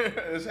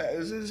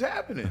 It's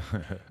happening.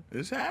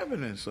 It's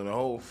happening. So the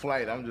whole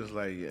flight, I'm just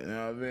like, you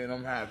know what I mean?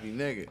 I'm happy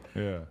nigga.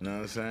 Yeah. You know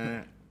what I'm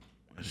saying?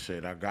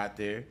 Shit, I got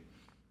there,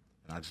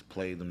 and I just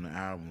played them the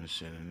album and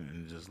shit,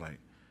 and just like,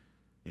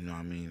 you know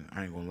what I mean?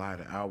 I ain't gonna lie,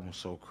 the album's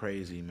so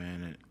crazy,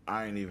 man, and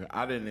I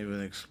didn't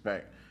even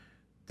expect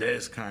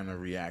this kind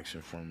of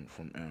reaction from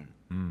M.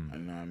 You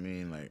know what I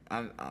mean? Like,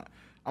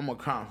 I'm a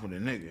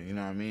confident nigga, you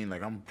know what I mean?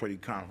 Like, I'm a pretty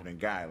confident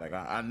guy. Like,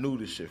 I knew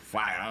this shit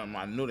fire.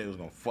 I knew they was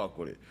gonna fuck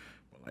with it.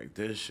 But, like,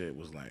 this shit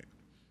was like,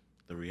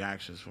 the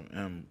reactions from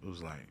M, it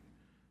was like,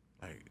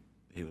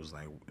 he was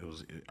like,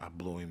 I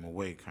blew him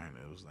away, kind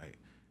of. It was like,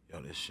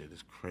 yo, this shit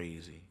is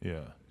crazy. Yeah.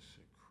 This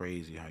shit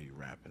crazy how you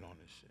rapping on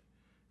this shit.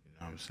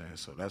 You know what I'm saying?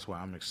 So that's why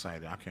I'm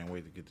excited. I can't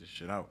wait to get this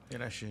shit out. Yeah,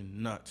 that shit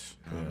nuts.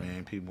 You know what I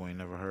mean? People ain't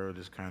never heard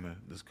this kind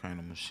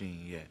of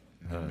machine yet.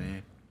 You know what I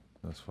mean?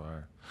 That's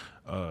fire.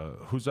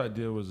 Whose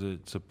idea was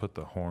it to put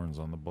the horns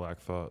on the Black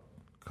Thought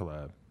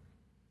collab?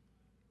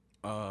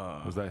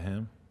 Was that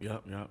him?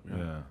 Yep.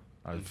 Yeah.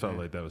 I felt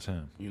like that was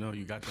him. You know,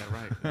 you got that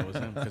right. That was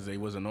him because they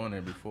wasn't on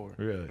there before.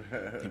 Really?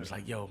 He was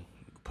like, yo,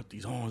 put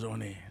these horns on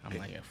there. I'm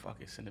like, yeah, fuck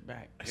it, send it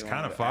back. It's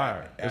kind of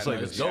fire. It's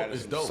like it's dope.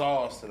 It's dope.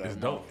 Sauce to that It's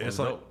dope.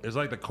 it's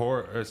like the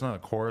chorus. It's not a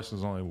chorus.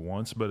 It's only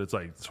once, but it's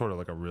like sort of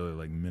like a really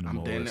like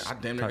minimalist. I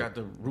damn near got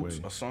the roots.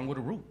 way. A song with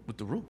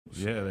the roots.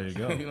 Yeah, there you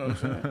go. You know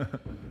what I'm saying?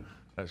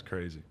 That's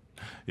crazy.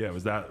 Yeah,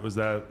 was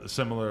that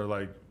similar?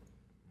 Like,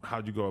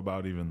 how'd you go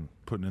about even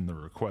putting in the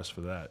request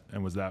for that?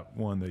 And was that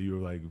one that you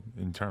were like,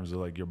 in terms of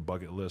like your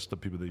bucket list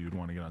of people that you'd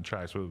want to get on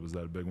tracks with? Was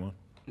that a big one?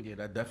 Yeah,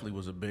 that definitely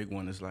was a big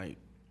one. It's like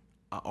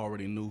I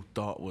already knew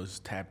Thought was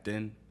tapped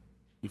in.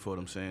 You feel what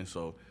I'm saying?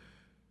 So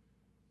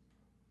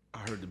I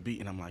heard the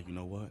beat and I'm like, you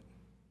know what? If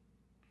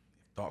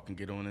Thought can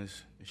get on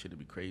this, it should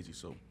be crazy.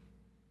 So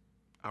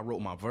I wrote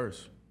my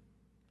verse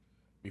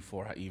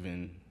before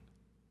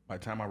by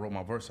the time I wrote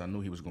my verse, I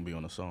knew he was gonna be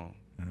on the song.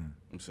 You know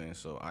what I'm saying?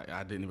 So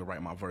I didn't even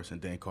write my verse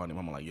and then called him.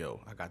 I'm like, yo,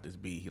 I got this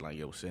beat. He like,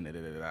 yo, send it,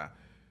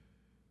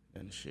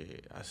 And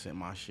shit, I sent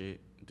my shit.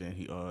 Then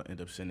he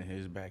ended up sending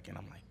his back, and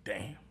I'm like,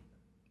 damn,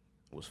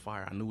 it was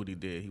fire. I knew what he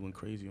did. He went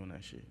crazy on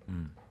that shit.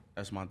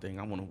 That's my thing.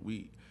 I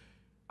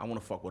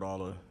wanna fuck with all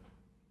the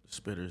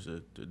spitters,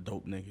 the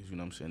dope niggas. You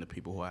know what I'm saying? The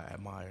people who I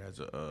admire as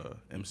a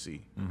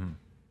MC. You know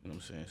what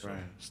I'm saying? So,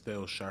 Right.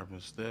 Still sharp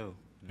and still.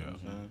 You know what I'm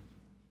saying?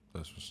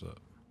 That's what's up.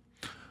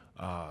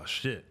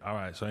 Shit. All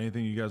right. So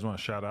anything you guys want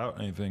to shout out?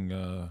 Anything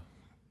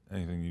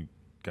you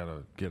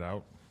gotta get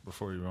out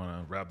before you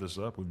want to wrap this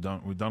up? We've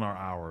done our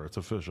hour. It's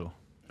official.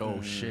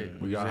 oh shit,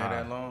 We was got there high.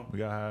 that long? We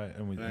got high,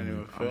 and we. I didn't even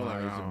I'm feel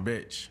high like as a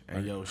bitch.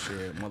 And yo,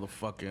 shit,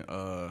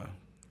 motherfucking,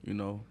 you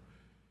know,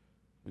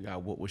 we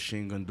got What Was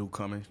Sheen Gonna Do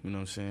coming. You know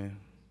what I'm saying?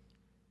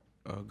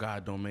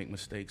 God Don't Make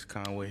Mistakes,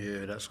 Conway.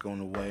 Yeah, that's going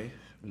away.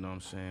 You know what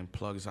I'm saying?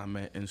 Plugs I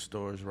Met in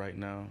stores right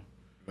now.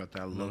 Got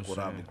that You know Look what What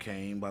I I'm saying?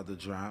 Became about to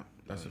drop.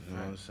 That's a You know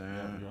what I'm fact.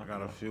 saying? Yeah, I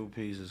got a few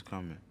pieces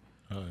coming.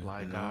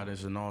 Like You know? God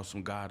is an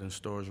awesome God in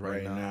stores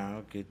right,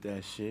 now. Get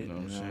that shit. You know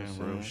what I'm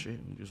saying? Real shit.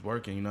 I'm just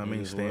working, you know what I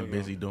mean? Just Staying working.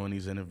 busy doing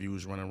these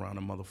interviews, running around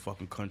the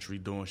motherfucking country,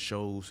 doing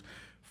shows,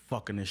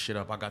 fucking this shit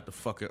up. I got the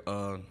fucking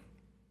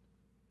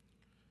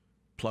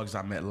Plugs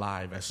I Met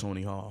live at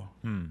Sony Hall.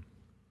 Gonna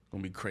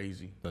be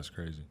crazy. That's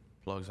crazy.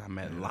 Plugs I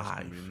Met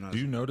live. Do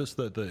you notice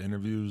that the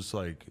interviews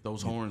like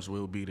Those horns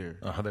will be there.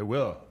 they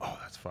will? Oh,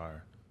 that's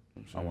fire.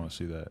 I want to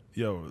see that.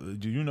 Yo,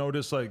 do you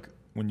notice like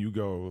when you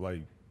go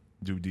like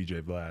do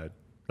DJ Vlad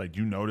Like,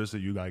 you notice that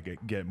you like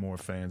get more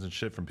fans and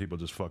shit from people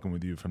just fucking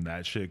with you from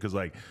that shit? Because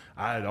like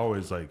I had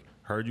always like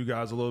heard you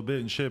guys a little bit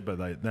and shit, but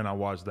like then I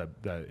watched that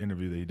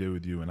interview that he did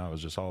with you, and I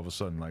was just all of a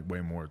sudden like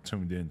way more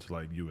tuned into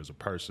like you as a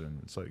person.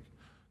 It's like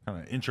kind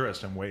of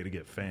interesting way to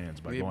get fans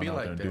by going out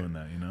there and doing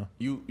that, you know?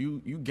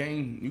 You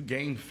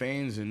gain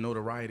fans and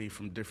notoriety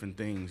from different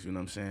things, you know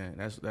what I'm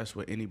saying? That's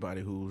what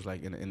anybody who's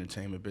like in the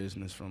entertainment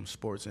business, from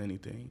sports or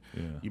anything.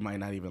 Yeah. You might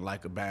not even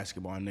like a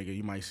basketball nigga.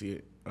 You might see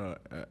it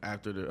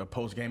after a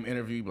post-game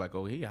interview, you be like,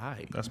 oh, he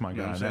alright. That's my you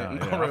know guy what I'm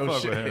now. saying? Yeah, No I real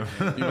fuck shit. with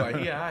him. You like,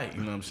 he alright,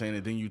 you know what I'm saying?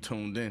 And then you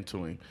tuned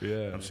into him. Yeah. You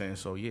know what I'm saying?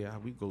 So yeah,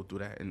 we go through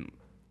that, and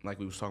like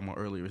we was talking about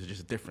earlier, it's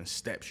just different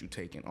steps you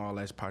take, and all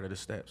that's part of the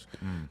steps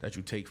that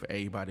you take for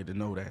everybody to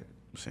know that.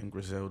 I'm saying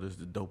Griselda's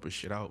the dopest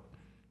shit out.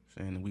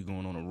 I'm saying we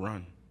going on a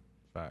run.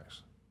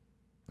 Facts.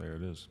 There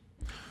it is.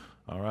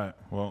 All right.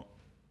 Well,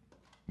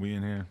 we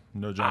in here.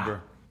 No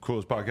Jumper.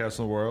 Coolest podcast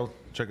in the world.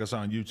 Check us out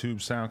on YouTube,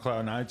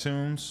 SoundCloud, and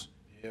iTunes.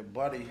 Yeah,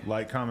 buddy.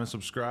 Like, comment,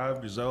 subscribe.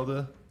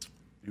 Griselda.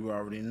 You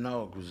already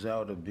know.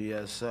 Griselda,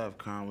 BSF,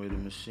 Conway the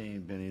Machine,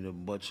 Benny the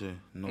Butcher,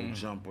 No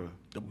Jumper.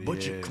 The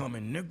butcher Yeah.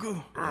 coming,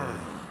 nigga.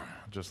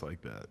 Just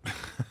like that.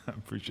 I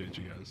appreciate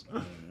you guys.